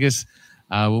you in Vegas.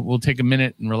 We'll take a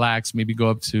minute and relax. Maybe go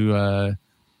up to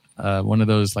one of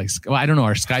those I don't know.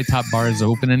 Are Skytop bars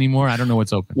open anymore? I don't know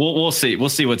what's open. We'll see. We'll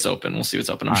see what's open. I'm sure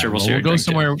we'll see. We'll go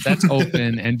somewhere that's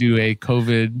open and do a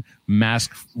COVID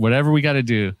mask, whatever we got to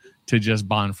do to just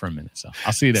bond for a minute. So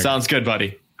I'll see you there. Sounds good,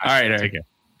 buddy. All right, Eric.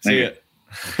 See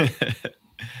you.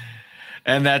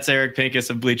 And that's Eric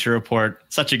Pincus of Bleacher Report.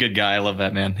 Such a good guy. I love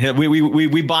that, man.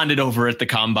 We bonded over at the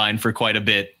Combine for quite a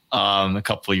bit a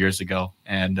couple of years ago.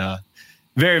 And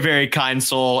very, very kind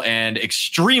soul and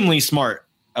extremely smart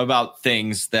about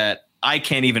things that I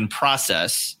can't even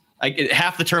process.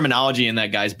 Half the terminology in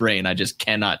that guy's brain, I just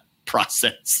cannot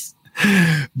process.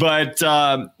 But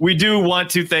we do want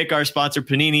to thank our sponsor,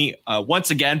 Panini.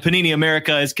 Once again, Panini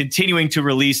America is continuing to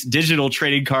release digital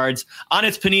trading cards on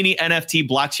its Panini NFT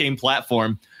blockchain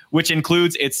platform, which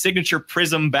includes its signature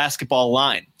Prism basketball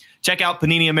line. Check out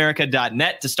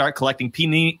PaniniAmerica.net to start collecting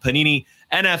Panini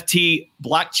NFT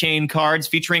blockchain cards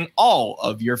featuring all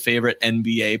of your favorite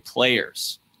NBA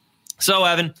players. So,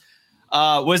 Evan,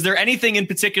 was there anything in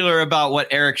particular about what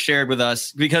Eric shared with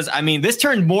us? Because, I mean, this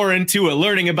turned more into a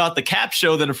learning about the cap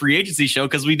show than a free agency show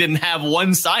because we didn't have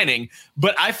one signing.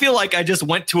 But I feel like I just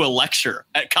went to a lecture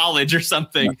at college or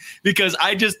something because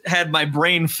I just had my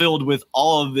brain filled with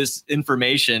all of this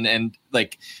information. And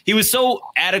like, he was so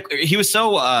adequate. He was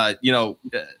so,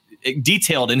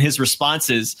 detailed in his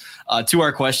responses to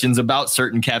our questions about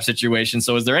certain cap situations.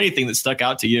 So is there anything that stuck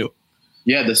out to you?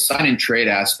 Yeah, the sign and trade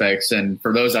aspects. And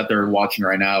for those out there watching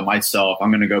right now, myself, I'm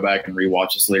going to go back and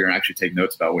rewatch this later and actually take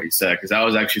notes about what he said, because that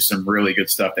was actually some really good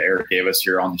stuff that Eric gave us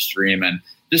here on the stream. And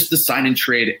just the sign and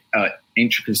trade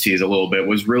intricacies a little bit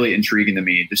was really intriguing to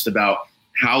me, just about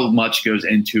how much goes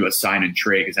into a sign and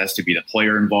trade, because it has to be the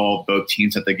player involved, both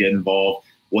teams have to get involved.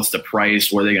 What's the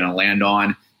price? Where are they going to land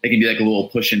on? It can be like a little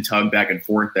push and tug back and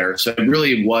forth there. So it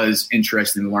really was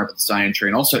interesting to learn about the sign and trade.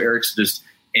 And also Eric's just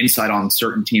insight on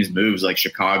certain teams' moves like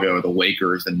Chicago, the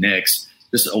Lakers, the Knicks.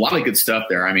 Just a lot of good stuff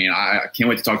there. I mean, I can't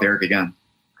wait to talk to Eric again.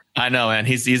 I know, man.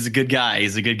 He's a good guy.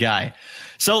 He's a good guy.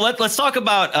 So let's talk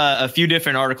about a few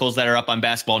different articles that are up on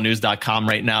basketballnews.com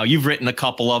right now. You've written a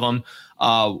couple of them.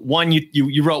 One,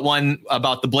 you wrote one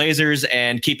about the Blazers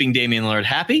and keeping Damian Lillard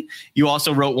happy. You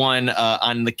also wrote one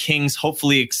on the Kings,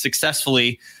 hopefully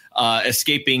successfully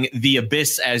escaping the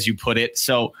abyss, as you put it.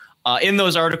 So in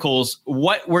those articles,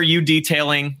 what were you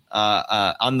detailing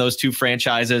on those two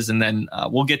franchises? And then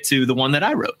we'll get to the one that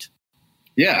I wrote.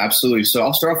 Yeah, absolutely. So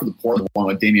I'll start off with the Portland one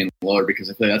with Damian Lillard, because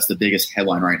I feel like that's the biggest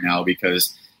headline right now.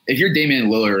 Because if you're Damian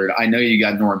Lillard, I know you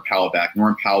got Norman Powell back.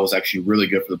 Norman Powell was actually really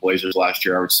good for the Blazers last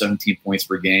year. Averaged 17 points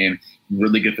per game,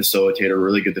 really good facilitator,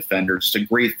 really good defender, just a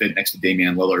great fit next to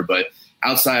Damian Lillard. But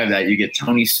outside of that, you get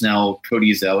Tony Snell,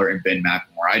 Cody Zeller, and Ben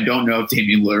McLemore. I don't know if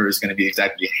Damian Lillard is going to be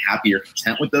exactly happy or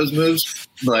content with those moves,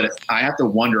 but I have to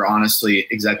wonder, honestly,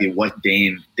 exactly what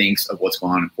Dame thinks of what's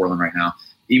going on in Portland right now.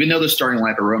 Even though the starting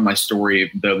lineup, I wrote in my story,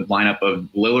 the lineup of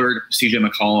Lillard, CJ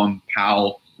McCollum,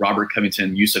 Powell, Robert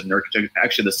Covington, Yusuf Nurkic,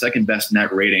 actually the second best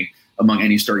net rating among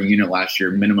any starting unit last year,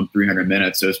 minimum 300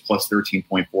 minutes. So it was plus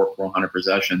 13.4 per 100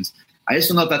 possessions. I just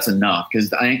don't know if that's enough,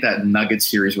 because I think that Nuggets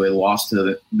series where they lost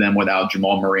to them without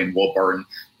Jamal Murray and Will Barton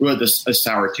really had a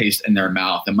sour taste in their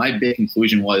mouth. And my big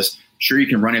conclusion was, sure, you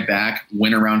can run it back,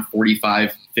 win around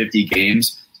 45, 50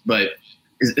 games, but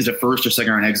is a first or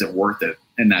second round exit worth it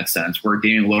in that sense? Where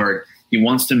Damian Lillard, he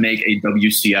wants to make a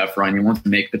WCF run. He wants to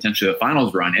make potentially a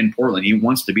finals run in Portland. He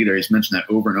wants to be there. He's mentioned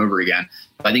that over and over again.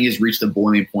 But I think he's reached the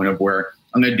boiling point of where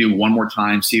I'm going to do one more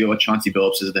time, see what Chauncey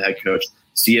Billups is the head coach,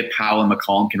 see if Powell and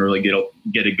McCollum can really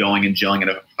get it going and gelling at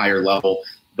a higher level.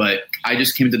 But I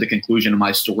just came to the conclusion of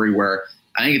my story where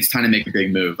I think it's time to make a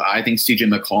big move. I think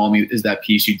CJ McCollum is that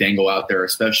piece you dangle out there,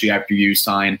 especially after you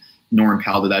sign Norman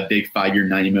Powell to that big 5-year,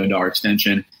 $90 million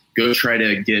extension. Go try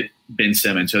to get Ben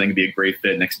Simmons, so I think it'd be a great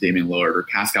fit next to Damian Lillard, or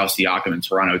Pascal Siakam in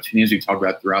Toronto. Two names we talked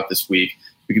about throughout this week,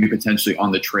 we could be potentially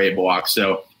on the trade block.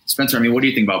 So, Spencer, I mean, what do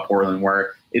you think about Portland,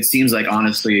 where it seems like,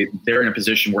 honestly, they're in a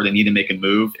position where they need to make a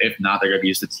move? If not, they're going to be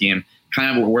just the team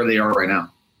kind of where they are right now.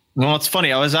 Well, it's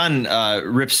funny. I was on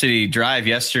Rip City Drive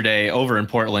yesterday over in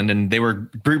Portland, and they were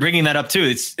bringing that up too.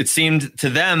 It seemed to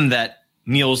them that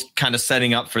Neil's kind of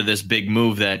setting up for this big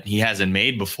move that he hasn't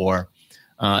made before.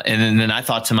 And then I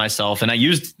thought to myself, and I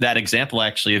used that example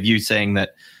actually of you saying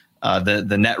that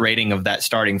the net rating of that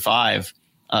starting five.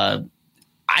 I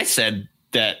said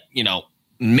that,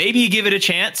 maybe you give it a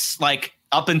chance, like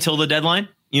up until the deadline,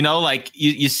 like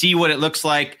you see what it looks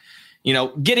like,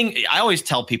 I always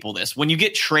tell people this: when you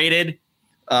get traded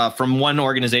from one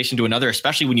organization to another,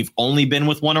 especially when you've only been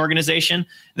with one organization,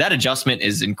 that adjustment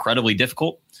is incredibly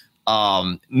difficult.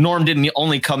 Norm didn't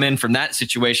only come in from that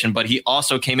situation, but he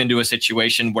also came into a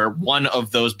situation where one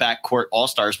of those backcourt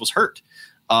all-stars was hurt.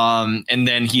 And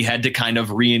then he had to kind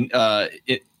of reinvigorate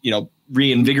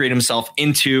himself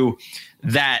into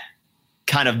that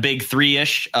kind of big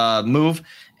three-ish move.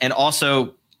 And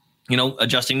also,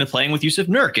 adjusting to playing with Yusuf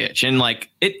Nurkic. And like,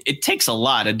 it takes a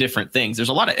lot of different things. There's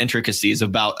a lot of intricacies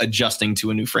about adjusting to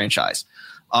a new franchise.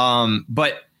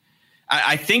 But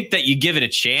I think that you give it a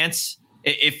chance.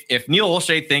 If Neil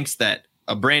Olshey thinks that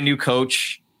a brand new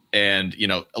coach and,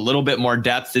 a little bit more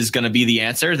depth is going to be the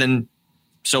answer, then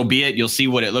so be it. You'll see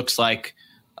what it looks like,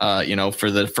 for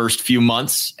the first few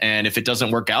months. And if it doesn't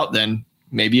work out, then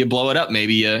maybe you blow it up.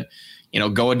 Maybe you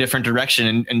go a different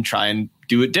direction and try and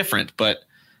do it different. But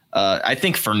I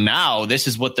think for now, this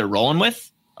is what they're rolling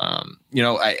with. A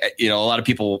lot of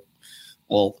people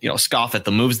will, scoff at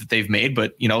the moves that they've made,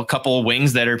 but, a couple of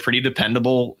wings that are pretty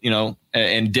dependable,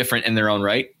 and different in their own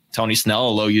right. Tony Snell, a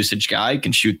low usage guy,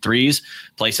 can shoot threes,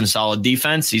 play some solid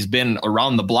defense. He's been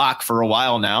around the block for a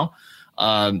while now.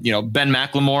 Ben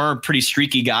McLemore, pretty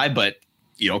streaky guy, but,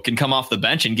 can come off the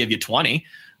bench and give you 20.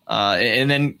 And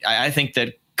then I think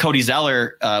that Cody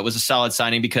Zeller was a solid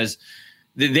signing because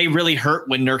they really hurt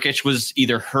when Nurkic was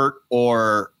either hurt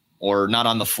or not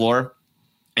on the floor.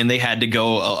 And they had to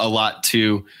go a lot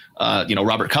to,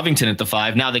 Robert Covington at the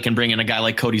 5. Now they can bring in a guy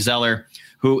like Cody Zeller,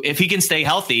 who, if he can stay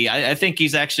healthy, I think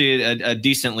he's actually a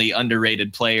decently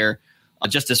underrated player,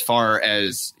 just as far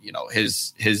as,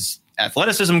 his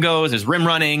athleticism goes, his rim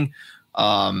running.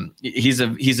 He's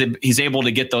able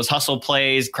to get those hustle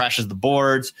plays, crashes the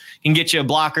boards. He can get you a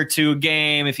block or two a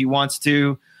game if he wants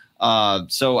to.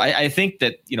 So I think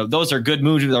that, those are good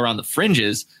moves around the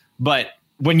fringes, but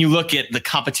when you look at the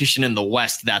competition in the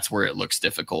West, that's where it looks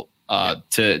difficult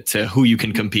to who you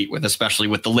can compete with, especially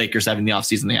with the Lakers having the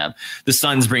offseason they have. The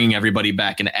Suns bringing everybody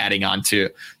back and adding on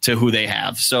to who they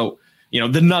have. So,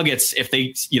 the Nuggets, if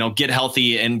they, get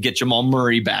healthy and get Jamal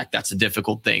Murray back, that's a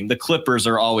difficult thing. The Clippers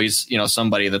are always,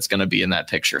 somebody that's going to be in that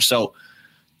picture. So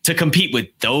to compete with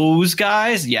those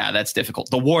guys, yeah, that's difficult.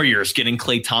 The Warriors getting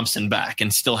Klay Thompson back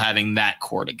and still having that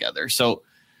core together. So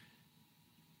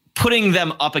putting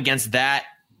them up against that,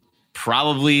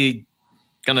 probably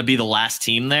going to be the last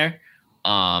team there.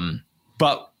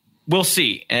 But we'll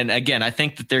see. And again, I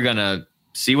think that they're going to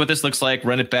see what this looks like,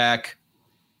 run it back,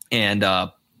 and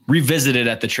revisit it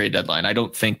at the trade deadline. I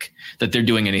don't think that they're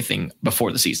doing anything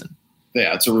before the season.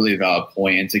 Yeah, it's a really valid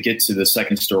point. And to get to the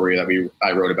second story that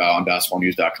I wrote about on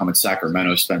basketballnews.com in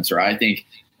Sacramento, Spencer, I think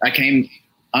I came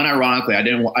unironically. I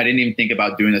didn't even think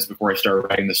about doing this before I started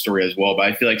writing the story as well. But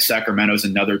I feel like Sacramento is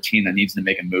another team that needs to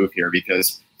make a move here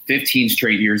because 15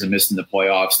 straight years of missing the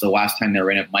playoffs. The last time they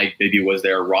were in it, Mike Bibby was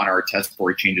there. Ron Artest before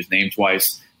he changed his name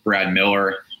twice. Brad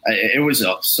Miller. It was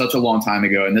such a long time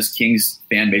ago. And this Kings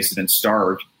fan base has been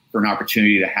starved for an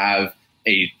opportunity to have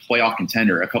a playoff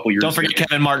contender a couple years ago. Don't forget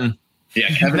Kevin Martin. Yeah,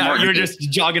 Kevin Martin. You're just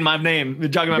jogging my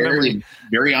memory.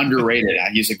 Very underrated.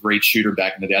 He's a great shooter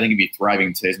back in the day. I think he'd be thriving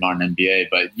in today's modern NBA.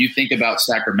 But you think about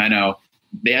Sacramento,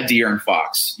 they have De'Aaron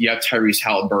Fox. You have Tyrese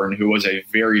Halliburton, who was a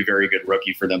very, very good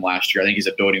rookie for them last year. I think he's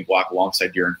a building block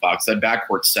alongside De'Aaron Fox. That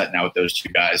backcourt's set now with those two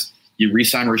guys. You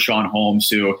re-sign Rashawn Holmes,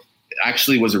 who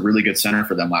actually was a really good center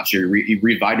for them last year. He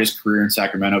revived his career in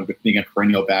Sacramento, being a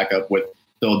perennial backup with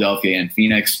Philadelphia and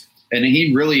Phoenix. And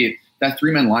he really, that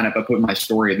three-man lineup I put in my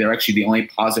story, they're actually the only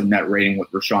positive net rating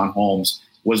with Rashawn Holmes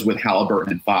was with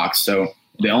Halliburton and Fox. So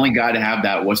the only guy to have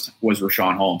that was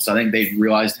Rashawn Holmes. So I think they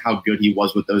realized how good he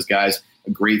was with those guys,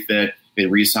 a great fit. They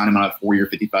re-signed him on a 4-year,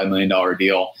 $55 million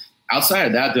deal. Outside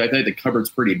of that, I think the cupboard's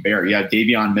pretty bare. You have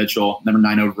Davion Mitchell, number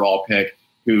 9 overall pick,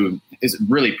 who is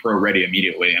really pro-ready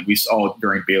immediately. And we saw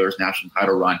during Baylor's national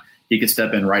title run, he could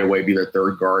step in right away, be their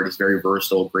third guard. He's very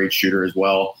versatile, great shooter as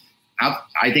well.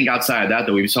 I think outside of that,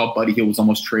 though, we saw Buddy Hield was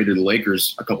almost traded to the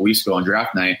Lakers a couple weeks ago on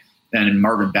draft night. And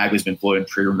Marvin Bagley's been floating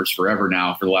trade rumors forever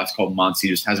now for the last couple months. He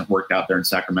just hasn't worked out there in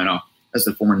Sacramento as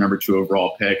the former number 2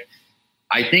 overall pick.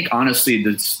 I think, honestly,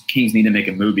 the Kings need to make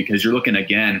a move because you're looking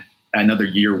again at another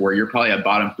year where you're probably at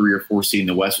bottom 3 or 4 seed in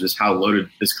the West, which is how loaded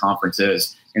this conference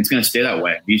is. And it's going to stay that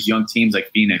way. These young teams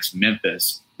like Phoenix,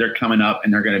 Memphis, they're coming up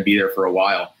and they're going to be there for a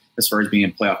while as far as being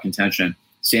in playoff contention.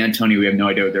 San Antonio, we have no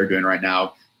idea what they're doing right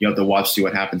now. You have to watch, see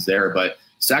what happens there. But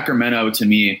Sacramento, to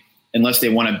me, unless they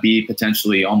want to be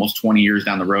potentially almost 20 years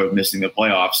down the road missing the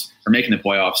playoffs or making the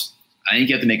playoffs, I think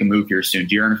you have to make a move here soon.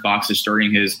 De'Aaron Fox is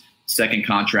starting his second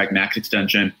contract, max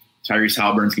extension. Tyrese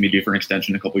Halliburton's going to be due for an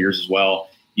extension in a couple years as well.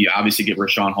 You obviously get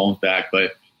Rashawn Holmes back.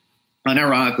 But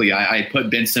unironically, I put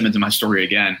Ben Simmons in my story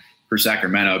again for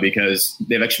Sacramento because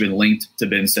they've actually been linked to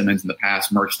Ben Simmons in the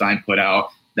past. Mark Stein put out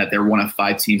that they're one of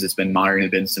 5 teams that's been monitoring the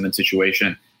Ben Simmons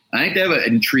situation. I think they have an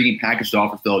intriguing package to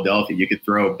offer Philadelphia. You could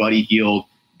throw Buddy Hield,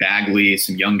 Bagley,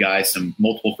 some young guys, some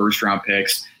multiple first-round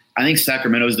picks. I think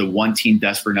Sacramento is the one team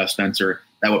desperate enough, Spencer,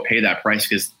 that would pay that price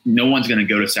because no one's going to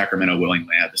go to Sacramento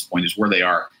willingly at this point. It's where they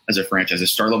are as a franchise. A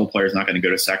star-level player is not going to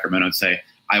go to Sacramento and say,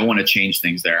 I want to change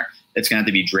things there. It's going to have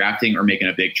to be drafting or making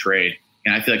a big trade.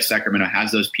 And I feel like Sacramento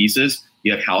has those pieces.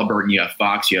 You have Halliburton, you have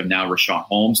Fox, you have now Rashawn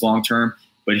Holmes long-term.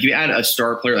 But if you add a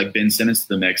star player like Ben Simmons to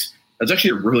the mix, that's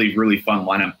actually a really, really fun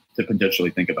lineup to potentially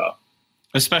think about.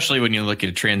 Especially when you look at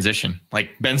a transition. Like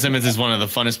Ben Simmons is one of the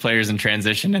funnest players in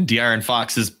transition, and De'Aaron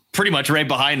Fox is pretty much right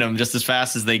behind him just as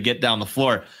fast as they get down the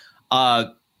floor.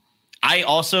 I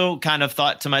also kind of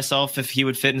thought to myself if he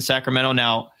would fit in Sacramento.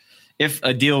 Now, if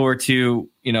a deal were to,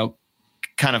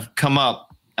 kind of come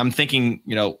up, I'm thinking,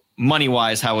 money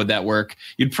wise, how would that work?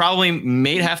 You'd probably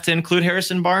may have to include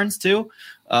Harrison Barnes too,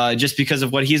 just because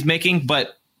of what he's making.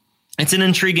 But it's an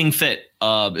intriguing fit,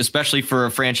 especially for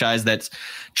a franchise that's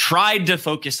tried to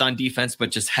focus on defense,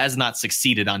 but just has not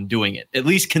succeeded on doing it, at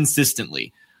least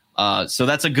consistently. So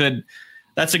that's a good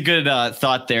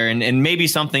thought there. And maybe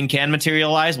something can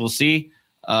materialize. We'll see.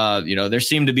 There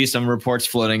seem to be some reports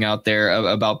floating out there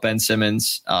about Ben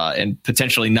Simmons and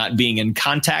potentially not being in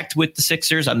contact with the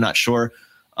Sixers. I'm not sure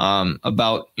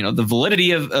about the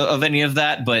validity of any of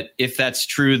that, but if that's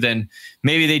true, then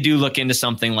maybe they do look into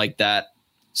something like that.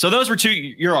 So those were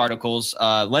your articles.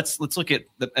 Let's look at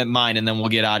mine, and then we'll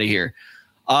get out of here.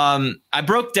 I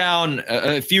broke down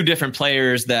a few different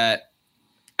players that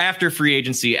after free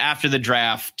agency, after the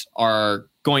draft, are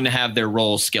going to have their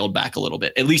roles scaled back a little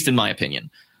bit, at least in my opinion.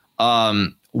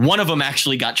 One of them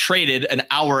actually got traded an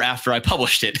hour after I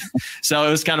published it. So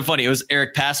it was kind of funny. It was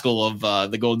Eric Paschall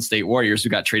of the Golden State Warriors who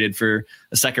got traded for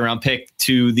a second-round pick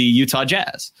to the Utah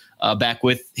Jazz, back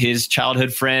with his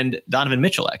childhood friend Donovan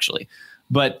Mitchell, actually.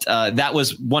 But that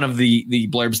was one of the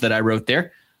blurbs that I wrote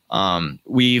there.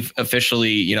 We've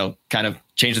officially, kind of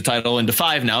changed the title into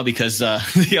 5 now because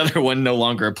the other one no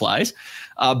longer applies.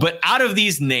 But out of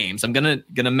these names, I'm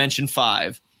gonna mention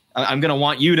 5. I'm gonna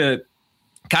want you to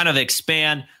kind of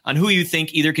expand on who you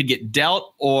think either could get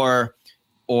dealt or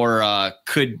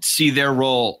could see their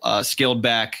role scaled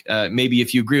back. Maybe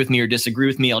if you agree with me or disagree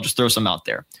with me, I'll just throw some out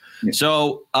there. Yeah.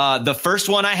 So the first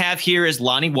one I have here is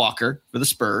Lonnie Walker for the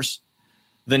Spurs.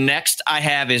 The next I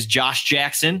have is Josh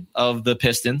Jackson of the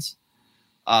Pistons,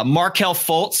 Markelle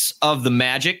Fultz of the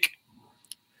Magic,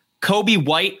 Kobe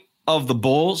White of the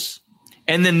Bulls.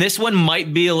 And then this one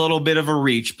might be a little bit of a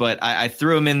reach, but I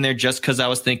threw him in there just because I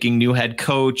was thinking new head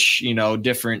coach,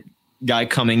 different guy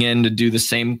coming in to do the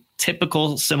same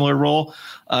typical similar role.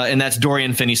 And that's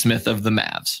Dorian Finney-Smith of the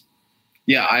Mavs.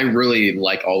 Yeah, I really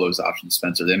like all those options,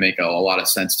 Spencer. They make a lot of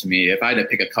sense to me. If I had to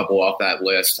pick a couple off that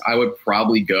list, I would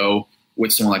probably go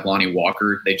with someone like Lonnie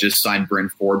Walker. They just signed Bryn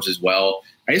Forbes as well.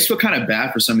 I just feel kind of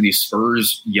bad for some of these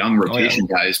Spurs young rotation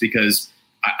guys because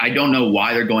I don't know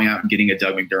why they're going out and getting a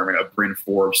Doug McDermott, a Bryn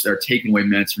Forbes. They're taking away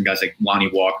minutes from guys like Lonnie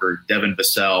Walker, Devin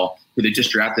Vassell, who they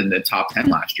just drafted in the top 10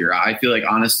 last year. I feel like,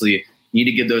 honestly, you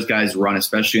need to give those guys a run,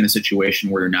 especially in a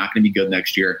situation where you're not going to be good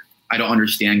next year. I don't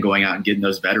understand going out and getting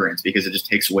those veterans because it just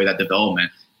takes away that development.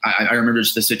 I remember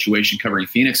just the situation covering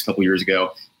Phoenix a couple years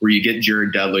ago where you get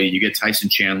Jared Dudley, you get Tyson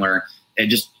Chandler, and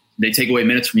just they take away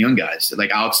minutes from young guys. Like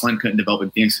Alex Len couldn't develop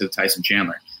in Phoenix because of Tyson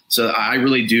Chandler. So I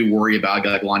really do worry about a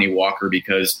guy like Lonnie Walker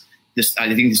because I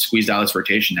think they squeezed out this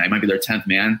rotation now. He might be their 10th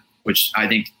man, which I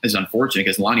think is unfortunate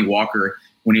because Lonnie Walker,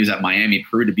 when he was at Miami,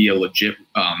 proved to be a legit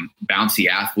bouncy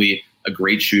athlete, a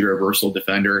great shooter, a versatile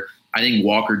defender. I think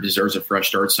Walker deserves a fresh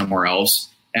start somewhere else.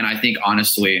 And I think,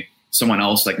 honestly, someone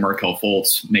else like Markelle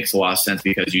Fultz makes a lot of sense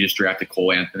because you just drafted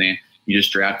Cole Anthony. You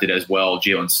just drafted as well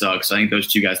Jalen Suggs. So I think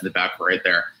those two guys in the backcourt right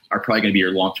there are probably going to be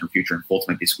your long-term future, and Fultz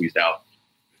might be squeezed out.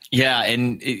 Yeah,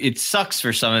 and it sucks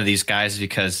for some of these guys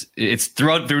because it's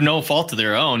through no fault of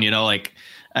their own.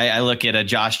 I look at a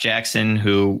Josh Jackson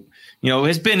who,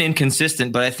 has been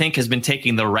inconsistent, but I think has been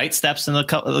taking the right steps in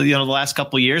the last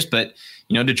couple of years. But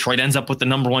Detroit ends up with the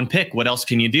number 1 pick. What else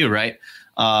can you do, right?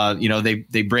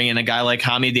 They bring in a guy like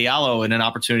Hami Diallo and an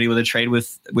opportunity with a trade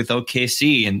with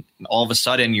OKC, and all of a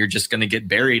sudden you're just going to get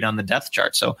buried on the depth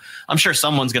chart. So I'm sure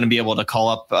someone's going to be able to call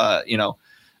up,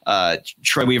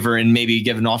 Troy Weaver and maybe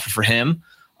give an offer for him.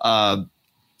 I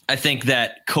think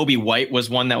that Kobe White was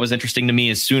one that was interesting to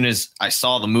me as soon as I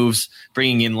saw the moves,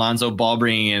 bringing in Lonzo Ball,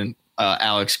 bringing in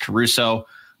Alex Caruso,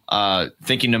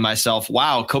 thinking to myself,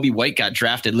 wow, Kobe White got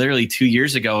drafted literally 2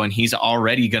 years ago and he's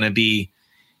already going to be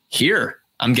here,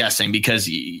 I'm guessing, because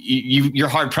you're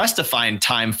hard pressed to find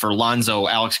time for Lonzo,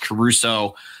 Alex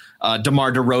Caruso,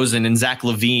 DeMar DeRozan, and Zach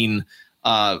LaVine,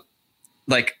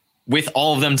 with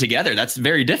all of them together. That's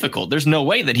very difficult. There's no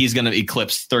way that he's going to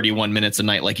eclipse 31 minutes a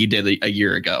night like he did a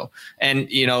year ago. And,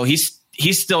 he's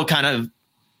still kind of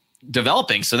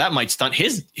developing. So that might stunt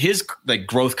his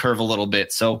growth curve a little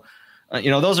bit. So,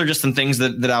 those are just some things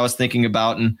that I was thinking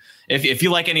about. And if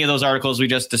you like any of those articles we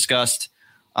just discussed,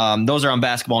 those are on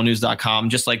basketballnews.com,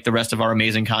 just like the rest of our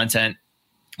amazing content.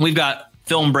 We've got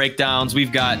film breakdowns.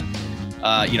 We've got,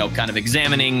 kind of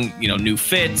examining, new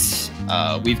fits.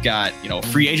 We've got,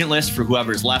 free agent list for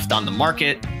whoever's left on the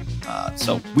market.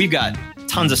 So we've got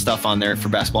tons of stuff on there for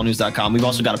basketballnews.com. We've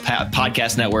also got a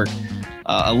podcast network,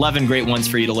 11 great ones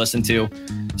for you to listen to.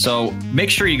 So make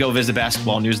sure you go visit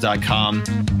basketballnews.com.